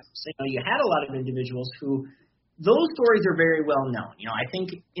alcoholism. Yep. So, you had a lot of individuals who, those stories are very well known. I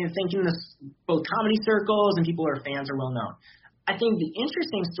think in this, both comedy circles and people who are fans are well known. I think the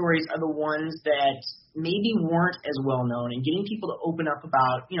interesting stories are the ones that maybe weren't as well known, and getting people to open up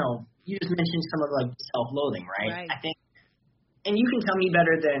about, you just mentioned some of the self-loathing, right? I think, and you can tell me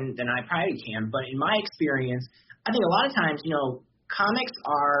better than I probably can, but in my experience, I think a lot of times, comics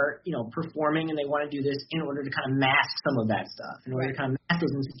are, performing and they want to do this in order to kind of mask some of that stuff, in order to kind of mask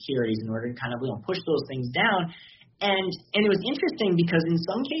those insecurities, in order to kind of, push those things down. And it was interesting because in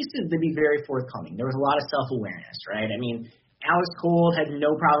some cases they'd be very forthcoming. There was a lot of self-awareness, right? I mean, Alex Cold had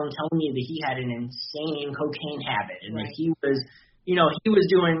no problem telling me that he had an insane cocaine habit and that he was, he was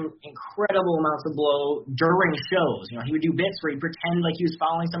doing incredible amounts of blow during shows. He would do bits where he'd pretend like he was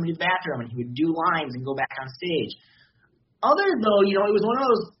following somebody to the bathroom and he would do lines and go back on stage. Others, though, it was one of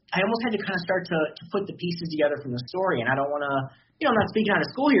those, I almost had to kind of start to put the pieces together from the story. And I don't want to, I'm not speaking out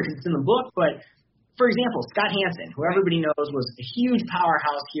of school here because it's in the book, but for example, Scott Hansen, who everybody knows was a huge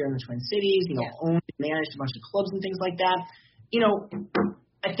powerhouse here in the Twin Cities, owned and managed a bunch of clubs and things like that.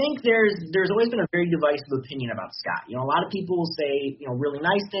 I think there's always been a very divisive opinion about Scott. A lot of people will say, really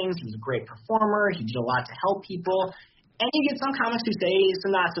nice things. He was a great performer. He did a lot to help people. And you get some comics who say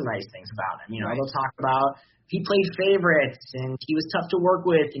some not so nice things about him. They'll talk about he played favorites and he was tough to work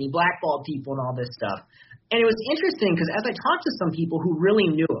with and he blackballed people and all this stuff. And it was interesting because as I talked to some people who really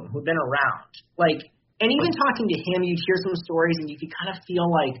knew him, who'd been around, and even talking to him, you'd hear some stories and you could kind of feel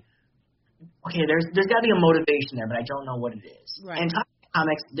like, okay, there's got to be a motivation there, but I don't know what it is. Right. And talking to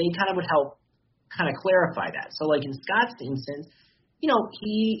comics, they kind of would help kind of clarify that. So, in Scott's instance, he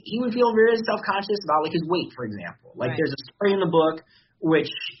would feel very self-conscious about, his weight, for example. There's a story in the book, which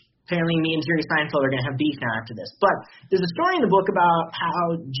apparently me and Jerry Seinfeld are going to have beef now after this. But there's a story in the book about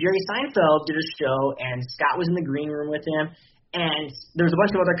how Jerry Seinfeld did a show, and Scott was in the green room with him, and there was a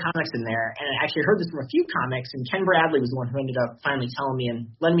bunch of other comics in there. And I actually heard this from a few comics, and Ken Bradley was the one who ended up finally telling me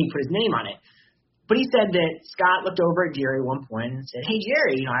and letting me put his name on it. But he said that Scott looked over at Jerry at one point and said, hey,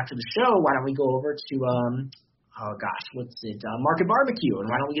 Jerry, after the show, why don't we go over to, Market Barbecue, and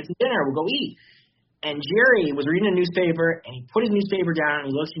why don't we get some dinner? We'll go eat. And Jerry was reading a newspaper, and he put his newspaper down, and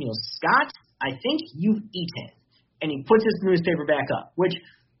he looked and he goes, Scott, I think you've eaten. and he puts his newspaper back up, which,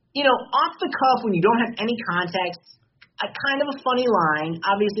 off the cuff, when you don't have any context, a kind of a funny line,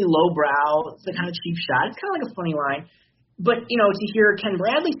 obviously lowbrow, it's a kind of cheap shot. It's kind of like a funny line. But, to hear Ken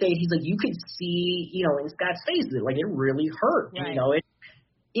Bradley say it, he's like, you could see, in Scott's face that, like, it really hurt. Right. And,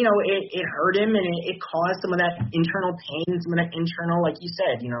 it hurt him, and it caused some of that internal pain, some of that internal, like you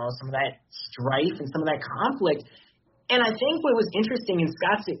said, some of that strife and some of that conflict. And I think what was interesting, and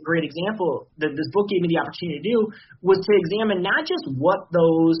Scott's a great example that this book gave me the opportunity to do, was to examine not just what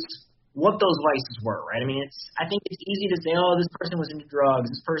those vices were, right? I mean, I think it's easy to say, oh, this person was into drugs,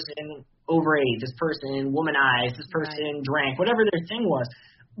 this person overate, this person womanized, this person drank, whatever their thing was.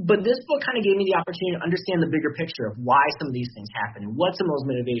 But this book kind of gave me the opportunity to understand the bigger picture of why some of these things happen and what some of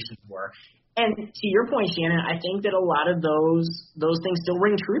those motivations were. And to your point, Shannon, I think that a lot of those things still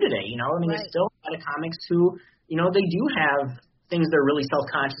ring true today. There's still a lot of comics who, they do have things they're really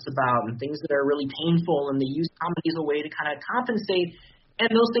self-conscious about and things that are really painful, and they use comedy as a way to kind of compensate. And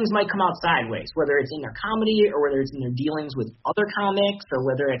those things might come out sideways, whether it's in their comedy or whether it's in their dealings with other comics or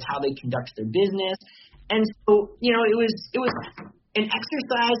whether it's how they conduct their business. And so, it was an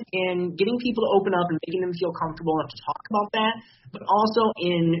exercise in getting people to open up and making them feel comfortable enough to talk about that, but also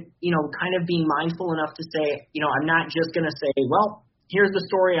in, kind of being mindful enough to say, I'm not just going to say, well, here's the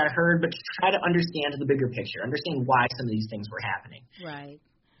story I heard, but to try to understand the bigger picture, understand why some of these things were happening. Right.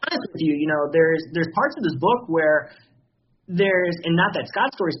 Honest with you, there's parts of this book where and not that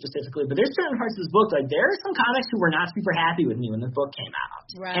Scott story specifically, but there's certain parts of this book, like there are some comics who were not super happy with me when this book came out.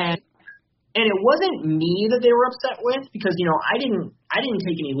 Right. And it wasn't me that they were upset with, because, I didn't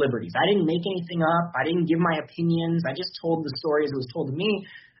take any liberties. I didn't make anything up. I didn't give my opinions. I just told the story as it was told to me.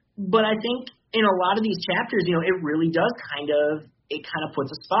 But I think in a lot of these chapters, it really does kind of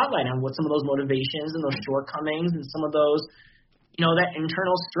puts a spotlight on what some of those motivations and those shortcomings and some of those, that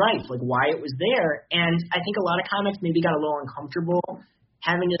internal strife, like why it was there. And I think a lot of comics maybe got a little uncomfortable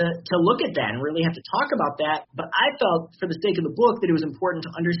having to look at that and really have to talk about that. But I felt, for the sake of the book, that it was important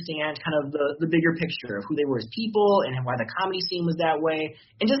to understand kind of the bigger picture of who they were as people and why the comedy scene was that way,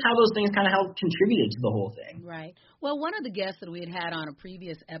 and just how those things kind of helped contributed to the whole thing. Right. Well, one of the guests that we had on a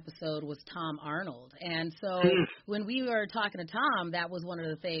previous episode was Tom Arnold. And so when we were talking to Tom, that was one of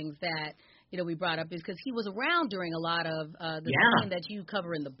the things that we brought up, is because he was around during a lot of the scene that you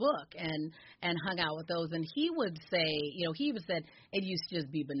cover in the book and hung out with those. And he would say, he even said it used to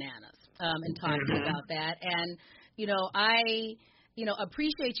just be bananas and talking about that. And, I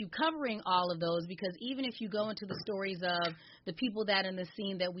appreciate you covering all of those, because even if you go into the stories of the people that in the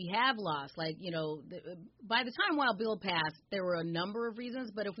scene that we have lost, like, by the time Wild Bill passed, there were a number of reasons,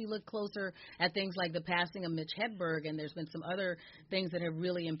 but if we look closer at things like the passing of Mitch Hedberg, and there's been some other things that have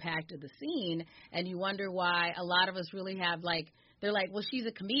really impacted the scene, and you wonder why a lot of us really have, they're like, well, she's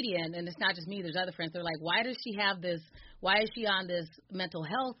a comedian, and it's not just me, there's other friends. They're like, why is she on this mental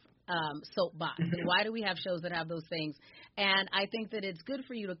health soapbox, and why do we have shows that have those things? And I think that it's good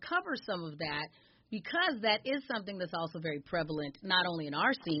for you to cover some of that, because that is something that's also very prevalent, not only in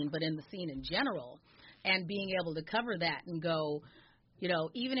our scene, but in the scene in general, and being able to cover that and go,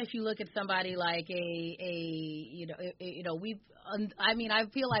 even if you look at somebody like I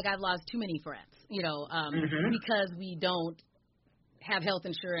feel like I've lost too many friends, because we don't have health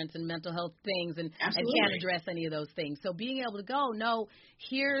insurance and mental health things and can't address any of those things. So being able to go, no,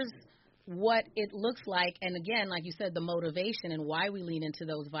 here's what it looks like, and again, like you said, the motivation and why we lean into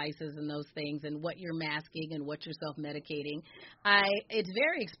those vices and those things and what you're masking and what you're self-medicating. It's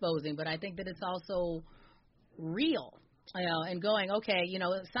very exposing, but I think that it's also real, and going, okay,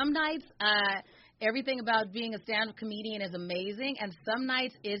 some nights everything about being a stand-up comedian is amazing, and some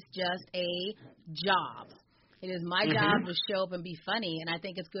nights it's just a job. It is my job to show up and be funny, and I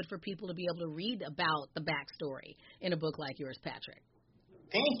think it's good for people to be able to read about the backstory in a book like yours, Patrick.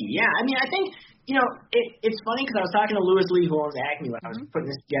 Thank you. Yeah, I mean, I think, it's funny, because I was talking to Louis Lee, who owns Acme, when I was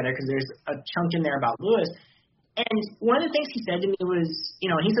putting this together, because there's a chunk in there about Louis. And one of the things he said to me was, he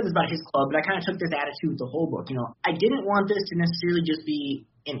said this about his club, but I kind of took this attitude with the whole book. I didn't want this to necessarily just be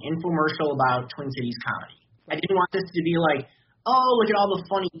an infomercial about Twin Cities comedy. I didn't want this to be like, oh, look at all the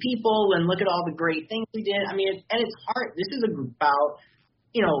funny people and look at all the great things we did. I mean, at its heart, this is about,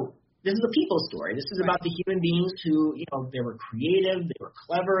 this is a people story. This is about the human beings who, they were creative, they were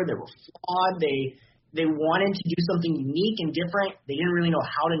clever, they were flawed, they wanted to do something unique and different. They didn't really know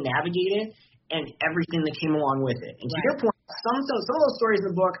how to navigate it, and everything that came along with it. And to your point, some of those stories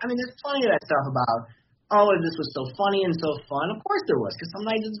in the book, I mean, there's plenty of that stuff about, oh, this was so funny and so fun. Of course there was, because some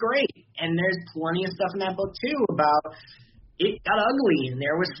nights it's great. And there's plenty of stuff in that book, too, about it got ugly, and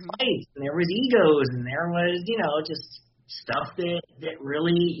there was fights, and there was egos, and there was, just stuff that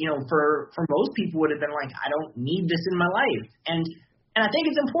really, for most people would have been like, I don't need this in my life. And I think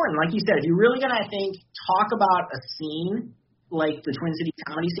it's important, like you said, if you're really going to, I think, talk about a scene like the Twin Cities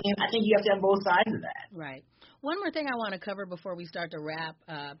comedy scene, I think you have to have both sides of that. Right. One more thing I want to cover before we start to wrap,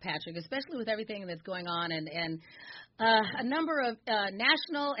 Patrick, especially with everything that's going on and a number of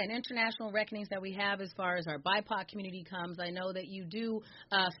national and international reckonings that we have as far as our BIPOC community comes. I know that you do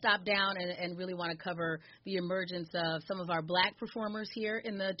stop down and really want to cover the emergence of some of our black performers here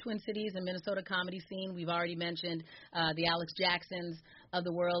in the Twin Cities and Minnesota comedy scene. We've already mentioned the Alex Jacksons of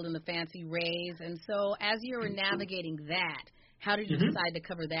the world and the Fancy Rays. And so as you were navigating that, how did you decide to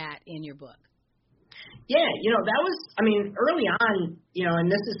cover that in your book? Yeah, that was, early on,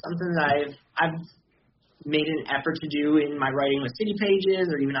 and this is something that I've made an effort to do in my writing with City Pages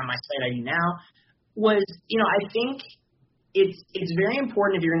or even on my site I do now, was, I think it's very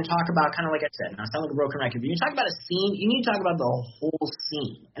important if you're going to talk about, kind of like I said, and I sound like a broken record, but you talk about a scene, you need to talk about the whole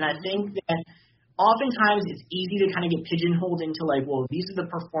scene. And I think that oftentimes it's easy to kind of get pigeonholed into like, well, these are the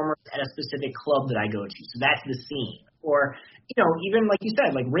performers at a specific club that I go to, so that's the scene. Or, even like you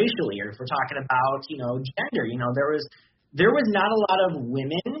said, like racially, or if we're talking about, gender, there was not a lot of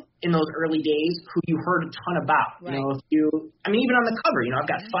women in those early days who you heard a ton about. Right. Even on the cover, I've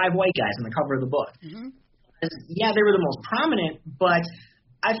got 5 white guys on the cover of the book. Mm-hmm. Yeah, they were the most prominent, but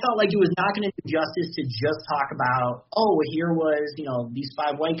I felt like it was not going to do justice to just talk about, here was, these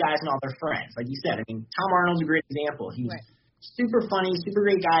 5 white guys and all their friends. Like you said, Tom Arnold's a great example. He was super funny, super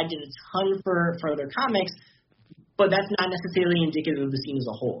great guy, did a ton for other comics, but that's not necessarily indicative of the scene as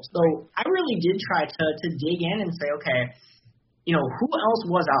a whole. So I really did try to dig in and say, okay, who else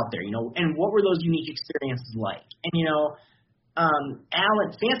was out there, and what were those unique experiences like? And,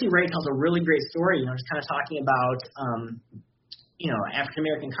 Fancy Ray tells a really great story, just kind of talking about,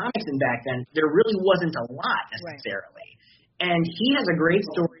 African-American comics, and back then there really wasn't a lot necessarily. Right. And he has a great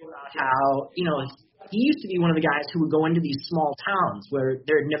story about how, he used to be one of the guys who would go into these small towns where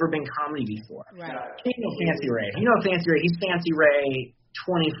there had never been comedy before. Right. Fancy Ray. Fancy Ray. He's Fancy Ray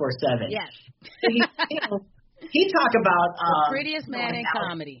 24/7. Yes. He talk about the prettiest man in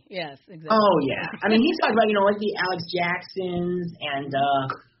comedy. Yes, exactly. Oh yeah. He talked about like the Alex Jacksons and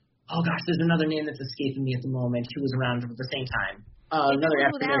there's another name that's escaping me at the moment who was around at the same time.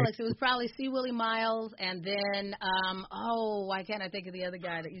 With Alex, it was probably C. Willie Miles, and then why can't I think of the other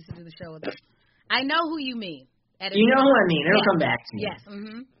guy that used to do the show with us? I know who you mean. You know who I mean. It'll come back to me. Yes.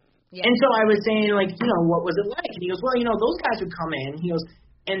 Mm-hmm. Yes. And so I was saying, like, what was it like? And he goes, well, those guys would come in. He goes,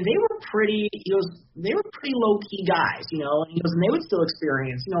 and they were pretty low key guys, And he goes, and they would still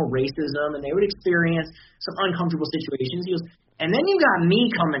experience, racism, and they would experience some uncomfortable situations. He goes, and then you got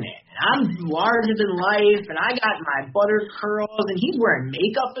me coming in, and I'm larger than life, and I got my butter curls, and he's wearing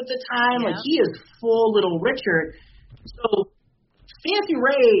makeup at the time, like he is full little Richard. So Fancy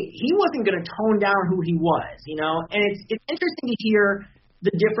Ray, he wasn't going to tone down who he was, and it's interesting to hear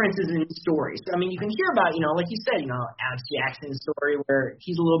the differences in stories. So, you can hear about, like you said, Alex Jackson's story where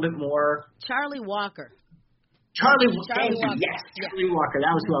he's a little bit more. Charlie Walker. Charlie Walker. Yes, Charlie Walker.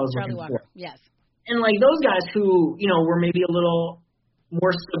 That was who I was looking for. Yes. And like those guys who, were maybe a little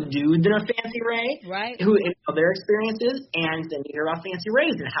more subdued than a Fancy Ray, right? Who their experiences, and then you hear about Fancy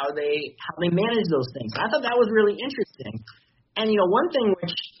Rays and how they manage those things. So I thought that was really interesting. And one thing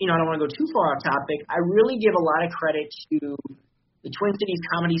which I don't want to go too far off topic, I really give a lot of credit to the Twin Cities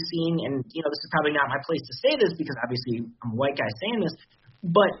comedy scene, and this is probably not my place to say this because obviously I'm a white guy saying this,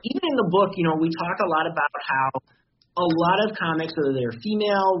 but even in the book, we talk a lot about how a lot of comics, whether they were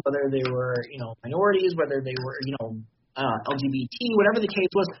female, whether they were minorities, whether they were LGBT, whatever the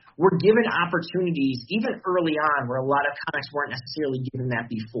case was, were given opportunities even early on where a lot of comics weren't necessarily given that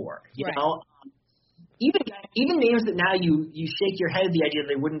before. You know, even names that now you shake your head at the idea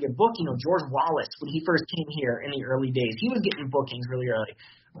that they wouldn't get booked. George Wallace, when he first came here in the early days, he was getting bookings really early.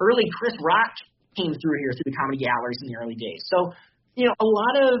 Early Chris Rock came through here through the comedy galleries in the early days. So, a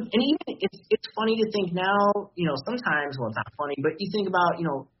lot of, and even it's funny to think now, sometimes, well, it's not funny, but you think about,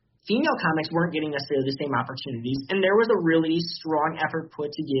 female comics weren't getting necessarily the same opportunities, and there was a really strong effort put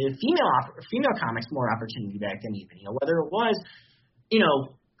to give female comics more opportunity back then even, whether it was,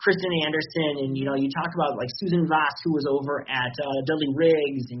 Kristen Anderson, and, you talk about, like, Susan Voss, who was over at Dudley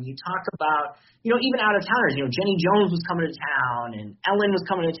Riggs, and you talk about, even out-of-towners, Jenny Jones was coming to town, and Ellen was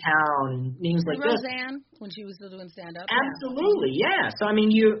coming to town, and names like Roseanne, when she was still doing stand-up. Absolutely, yeah. So,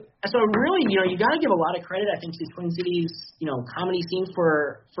 really, you got to give a lot of credit, I think, to Twin Cities, comedy scene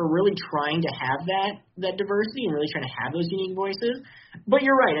for really trying to have that diversity and really trying to have those unique voices. But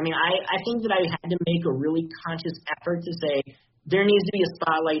you're right. I think that I had to make a really conscious effort to say, there needs to be a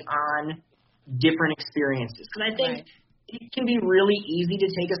spotlight on different experiences. Because I think it can be really easy to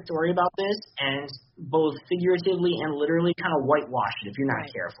take a story about this and both figuratively and literally kind of whitewash it if you're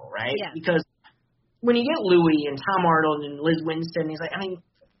not careful, right? Yeah. Because when you get Louis and Tom Arnold and Liz Winston, he's like, I mean,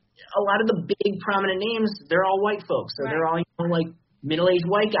 a lot of the big prominent names, they're all white folks. So they're all, you know, like middle-aged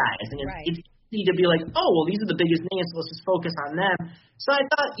white guys. And it's easy to be like, oh, well, these are the biggest names, so let's just focus on them. So I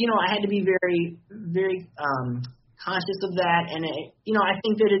thought, you know, I had to be very, very conscious of that. And, you know, I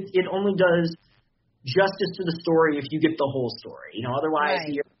think that it only does justice to the story if you get the whole story. You know, otherwise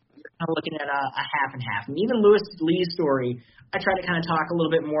you're kind of looking at a half and half. And even Louis Lee's story, I try to kind of talk a little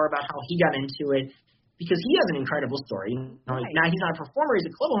bit more about how he got into it, because he has an incredible story. You know, now he's not a performer, he's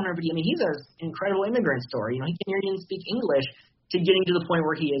a club owner, but I mean, he's an incredible immigrant story. You know, he came here, he didn't speak English, to getting to the point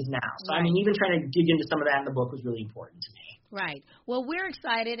where he is now. So, I mean, even trying to dig into some of that in the book was really important to me. Right. Well, we're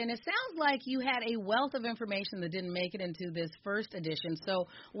excited, and it sounds like you had a wealth of information that didn't make it into this first edition. So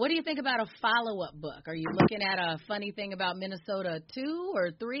what do you think about a follow-up book? Are you looking at a funny thing about Minnesota 2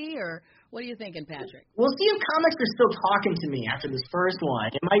 or 3, or what are you thinking, Patrick? We'll see if comics are still talking to me after this first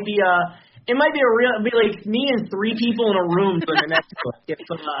one. It might be like me and 3 people in a room doing the next book. If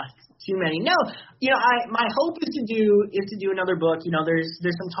too many. No, you know, my hope is to do another book. You know, there's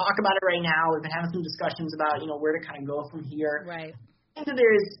some talk about it right now. We've been having some discussions about, you know, where to kind of go from here. Right. And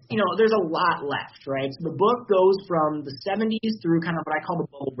there's a lot left, right? So the book goes from the 70s through kind of what I call the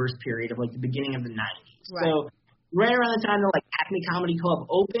bubble burst period of like the beginning of the 90s. Right. So right around the time that like Acme Comedy Club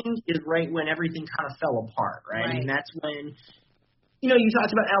opened is right when everything kind of fell apart, right? And that's when, you know, you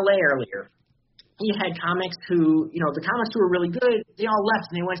talked about LA earlier. You had comics who, you know, the comics who were really good, they all left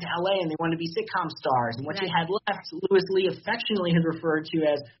and they went to LA and they wanted to be sitcom stars. And what you had left, Louis Lee affectionately has referred to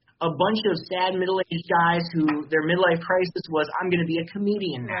as a bunch of sad middle-aged guys who their midlife crisis was, I'm going to be a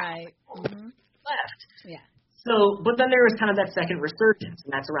comedian now. Right. Mm-hmm. Left. Yeah. So, but then there was kind of that second resurgence,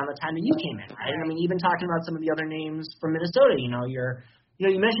 and that's around the time that you came in, right? And I mean, even talking about some of the other names from Minnesota,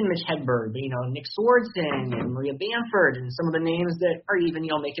 you mentioned Mitch Hedberg, but, you know, Nick Swardson and Maria Bamford and some of the names that are even,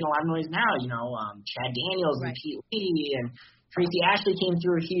 you know, making a lot of noise now, you know, Chad Daniels and Pete Lee and Tracy Ashley came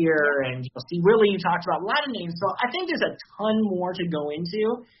through here, and Steve Willie, you talked about a lot of names. So I think there's a ton more to go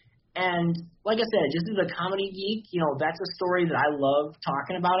into. And like I said, just as a comedy geek, you know, that's a story that I love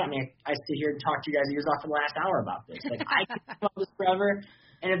talking about. I mean, I sit here and talk to you guys ears off for the last hour about this. Like, I can talk about this forever.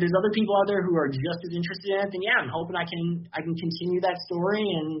 And if there's other people out there who are just as interested in it, then yeah, I'm hoping I can continue that story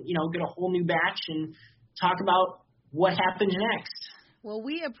and, you know, get a whole new batch and talk about what happened next. Well,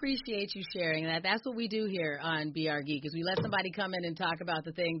 we appreciate you sharing that. That's what we do here on BR Geek, is we let somebody come in and talk about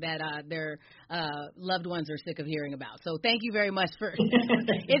the thing that their loved ones are sick of hearing about. So thank you very much for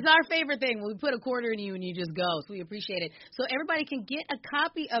it's our favorite thing. We put a quarter in you and you just go. So we appreciate it. So everybody can get a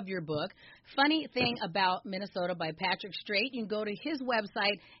copy of your book, Funny Thing About Minnesota by Patrick Strait. You can go to his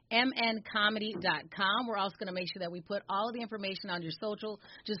website, mncomedy.com. We're also going to make sure that we put all of the information on your social.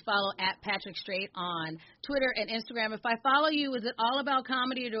 Just follow at Patrick Strait on Twitter and Instagram. If I follow you, is it all about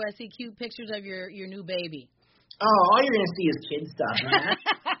comedy, or do I see cute pictures of your new baby? Oh, all you're going to see is kid stuff, man.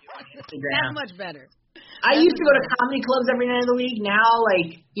 That's much better. I used to go to comedy clubs every night of the week. Now,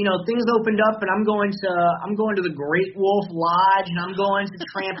 like, you know, things opened up, and I'm going to the Great Wolf Lodge, and I'm going to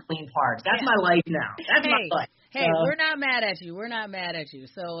trampoline parks. That's my life now. That's my life. Hey, we're not mad at you. We're not mad at you.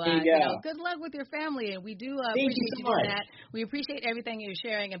 So, you know, good luck with your family, and we do appreciate you doing that. We appreciate everything you're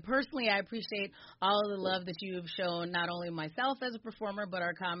sharing, and personally, I appreciate all of the love that you've shown, not only myself as a performer, but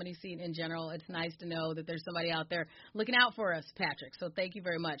our comedy scene in general. It's nice to know that there's somebody out there looking out for us, Patrick. So thank you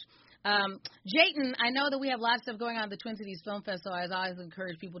very much. Jayton, I know that we have lots of stuff going on at the Twin Cities Film Fest, so I always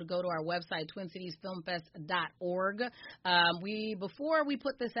encourage people to go to our website, twincitiesfilmfest.org. Before we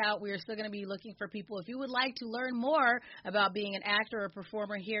put this out, we are still going to be looking for people. If you would like to learn more about being an actor or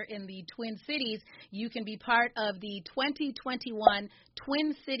performer here in the Twin Cities, you can be part of the 2021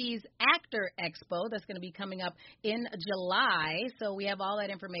 Twin Cities Actor Expo. That's going to be coming up in July. So we have all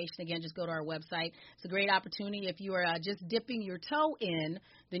that information. Again, just go to our website. It's a great opportunity. If you are just dipping your toe in,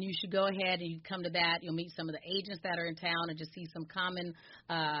 then you should go ahead and you come to that. You'll meet some of the agents that are in town and just see some common,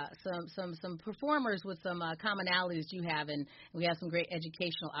 some performers with some commonalities you have, and we have some great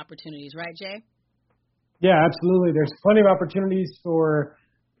educational opportunities. Right, Jay? Yeah, absolutely. There's plenty of opportunities for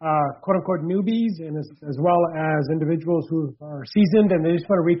quote-unquote newbies, and as well as individuals who are seasoned and they just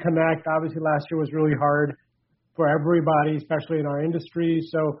want to reconnect. Obviously, last year was really hard for everybody, especially in our industry.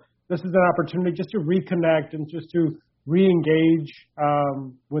 So this is an opportunity just to reconnect and just to re-engage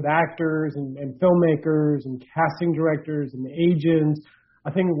with actors and filmmakers and casting directors and agents.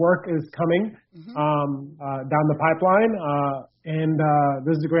 I think work is coming down the pipeline, and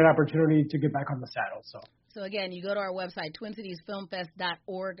this is a great opportunity to get back on the saddle. So, again, you go to our website,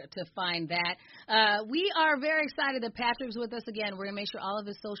 TwinCitiesFilmFest.org, to find that. We are very excited that Patrick's with us again. We're going to make sure all of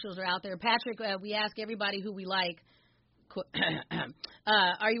his socials are out there. Patrick, we ask everybody who we like,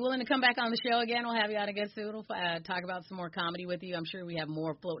 are you willing to come back on the show again? We'll have you on again soon. We'll talk about some more comedy with you. I'm sure we have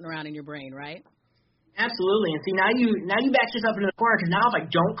more floating around in your brain, right? Absolutely. And see, now you backed yourself into the corner, because now if I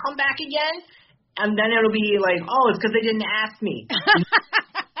don't come back again, and then it'll be like, oh, it's because they didn't ask me.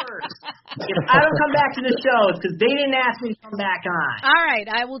 First. If I don't come back to the show, it's because they didn't ask me to come back on. All right,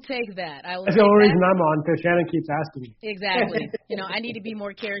 I will take that. That's the only reason I'm on, because Shannon keeps asking me. Exactly. I need to be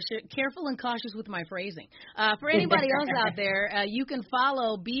more careful and cautious with my phrasing. For anybody else out there, you can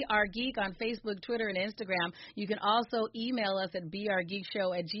follow Be Our Geek on Facebook, Twitter, and Instagram. You can also email us at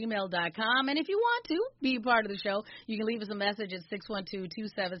beourgeekshow@gmail.com. And if you want to be part of the show, you can leave us a message at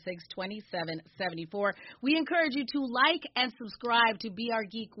 612-276-2774. We encourage you to like and subscribe to Be Our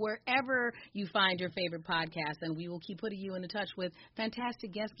Geek wherever you find your favorite podcast, and we will keep putting you in touch with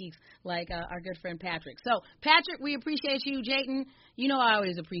fantastic guest geeks like our good friend Patrick. So, Patrick, we appreciate you. Jayton, I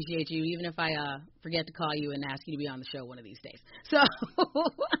always appreciate you, even if I forget to call you and ask you to be on the show one of these days. So,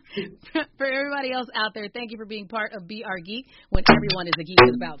 for everybody else out there, thank you for being part of Be Our Geek, when everyone is a geek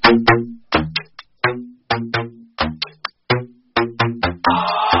is about.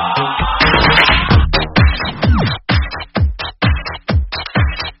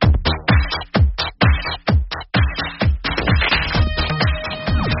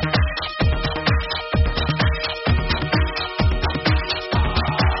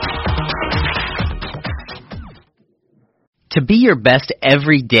 To be your best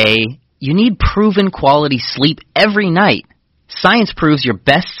every day, you need proven quality sleep every night. Science proves your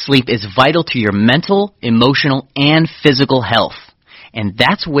best sleep is vital to your mental, emotional, and physical health. And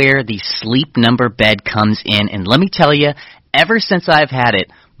that's where the Sleep Number bed comes in. And let me tell you, ever since I've had it,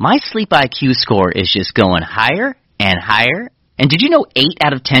 my sleep IQ score is just going higher and higher. And did you know 8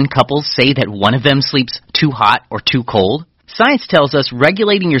 out of 10 couples say that one of them sleeps too hot or too cold? Science tells us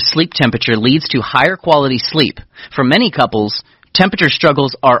regulating your sleep temperature leads to higher quality sleep. For many couples, temperature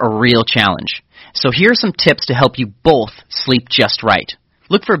struggles are a real challenge. So here are some tips to help you both sleep just right.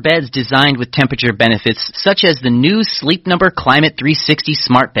 Look for beds designed with temperature benefits, such as the new Sleep Number Climate 360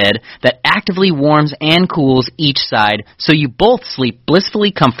 Smart Bed that actively warms and cools each side, so you both sleep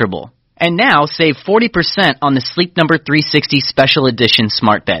blissfully comfortable. And now save 40% on the Sleep Number 360 Special Edition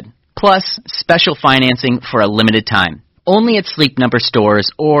Smart Bed, plus special financing for a limited time. Only at Sleep Number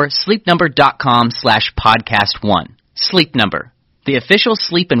stores or sleepnumber.com/podcast1. Sleep Number, the official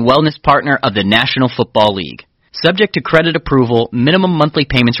sleep and wellness partner of the National Football League. Subject to credit approval, minimum monthly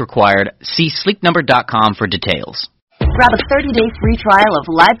payments required. See sleepnumber.com for details. Grab a 30-day free trial of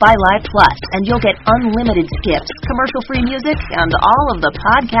Live by Live Plus, and you'll get unlimited skips, commercial-free music, and all of the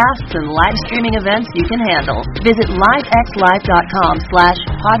podcasts and live streaming events you can handle. Visit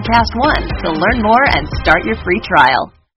livexlive.com/podcast1 to learn more and start your free trial.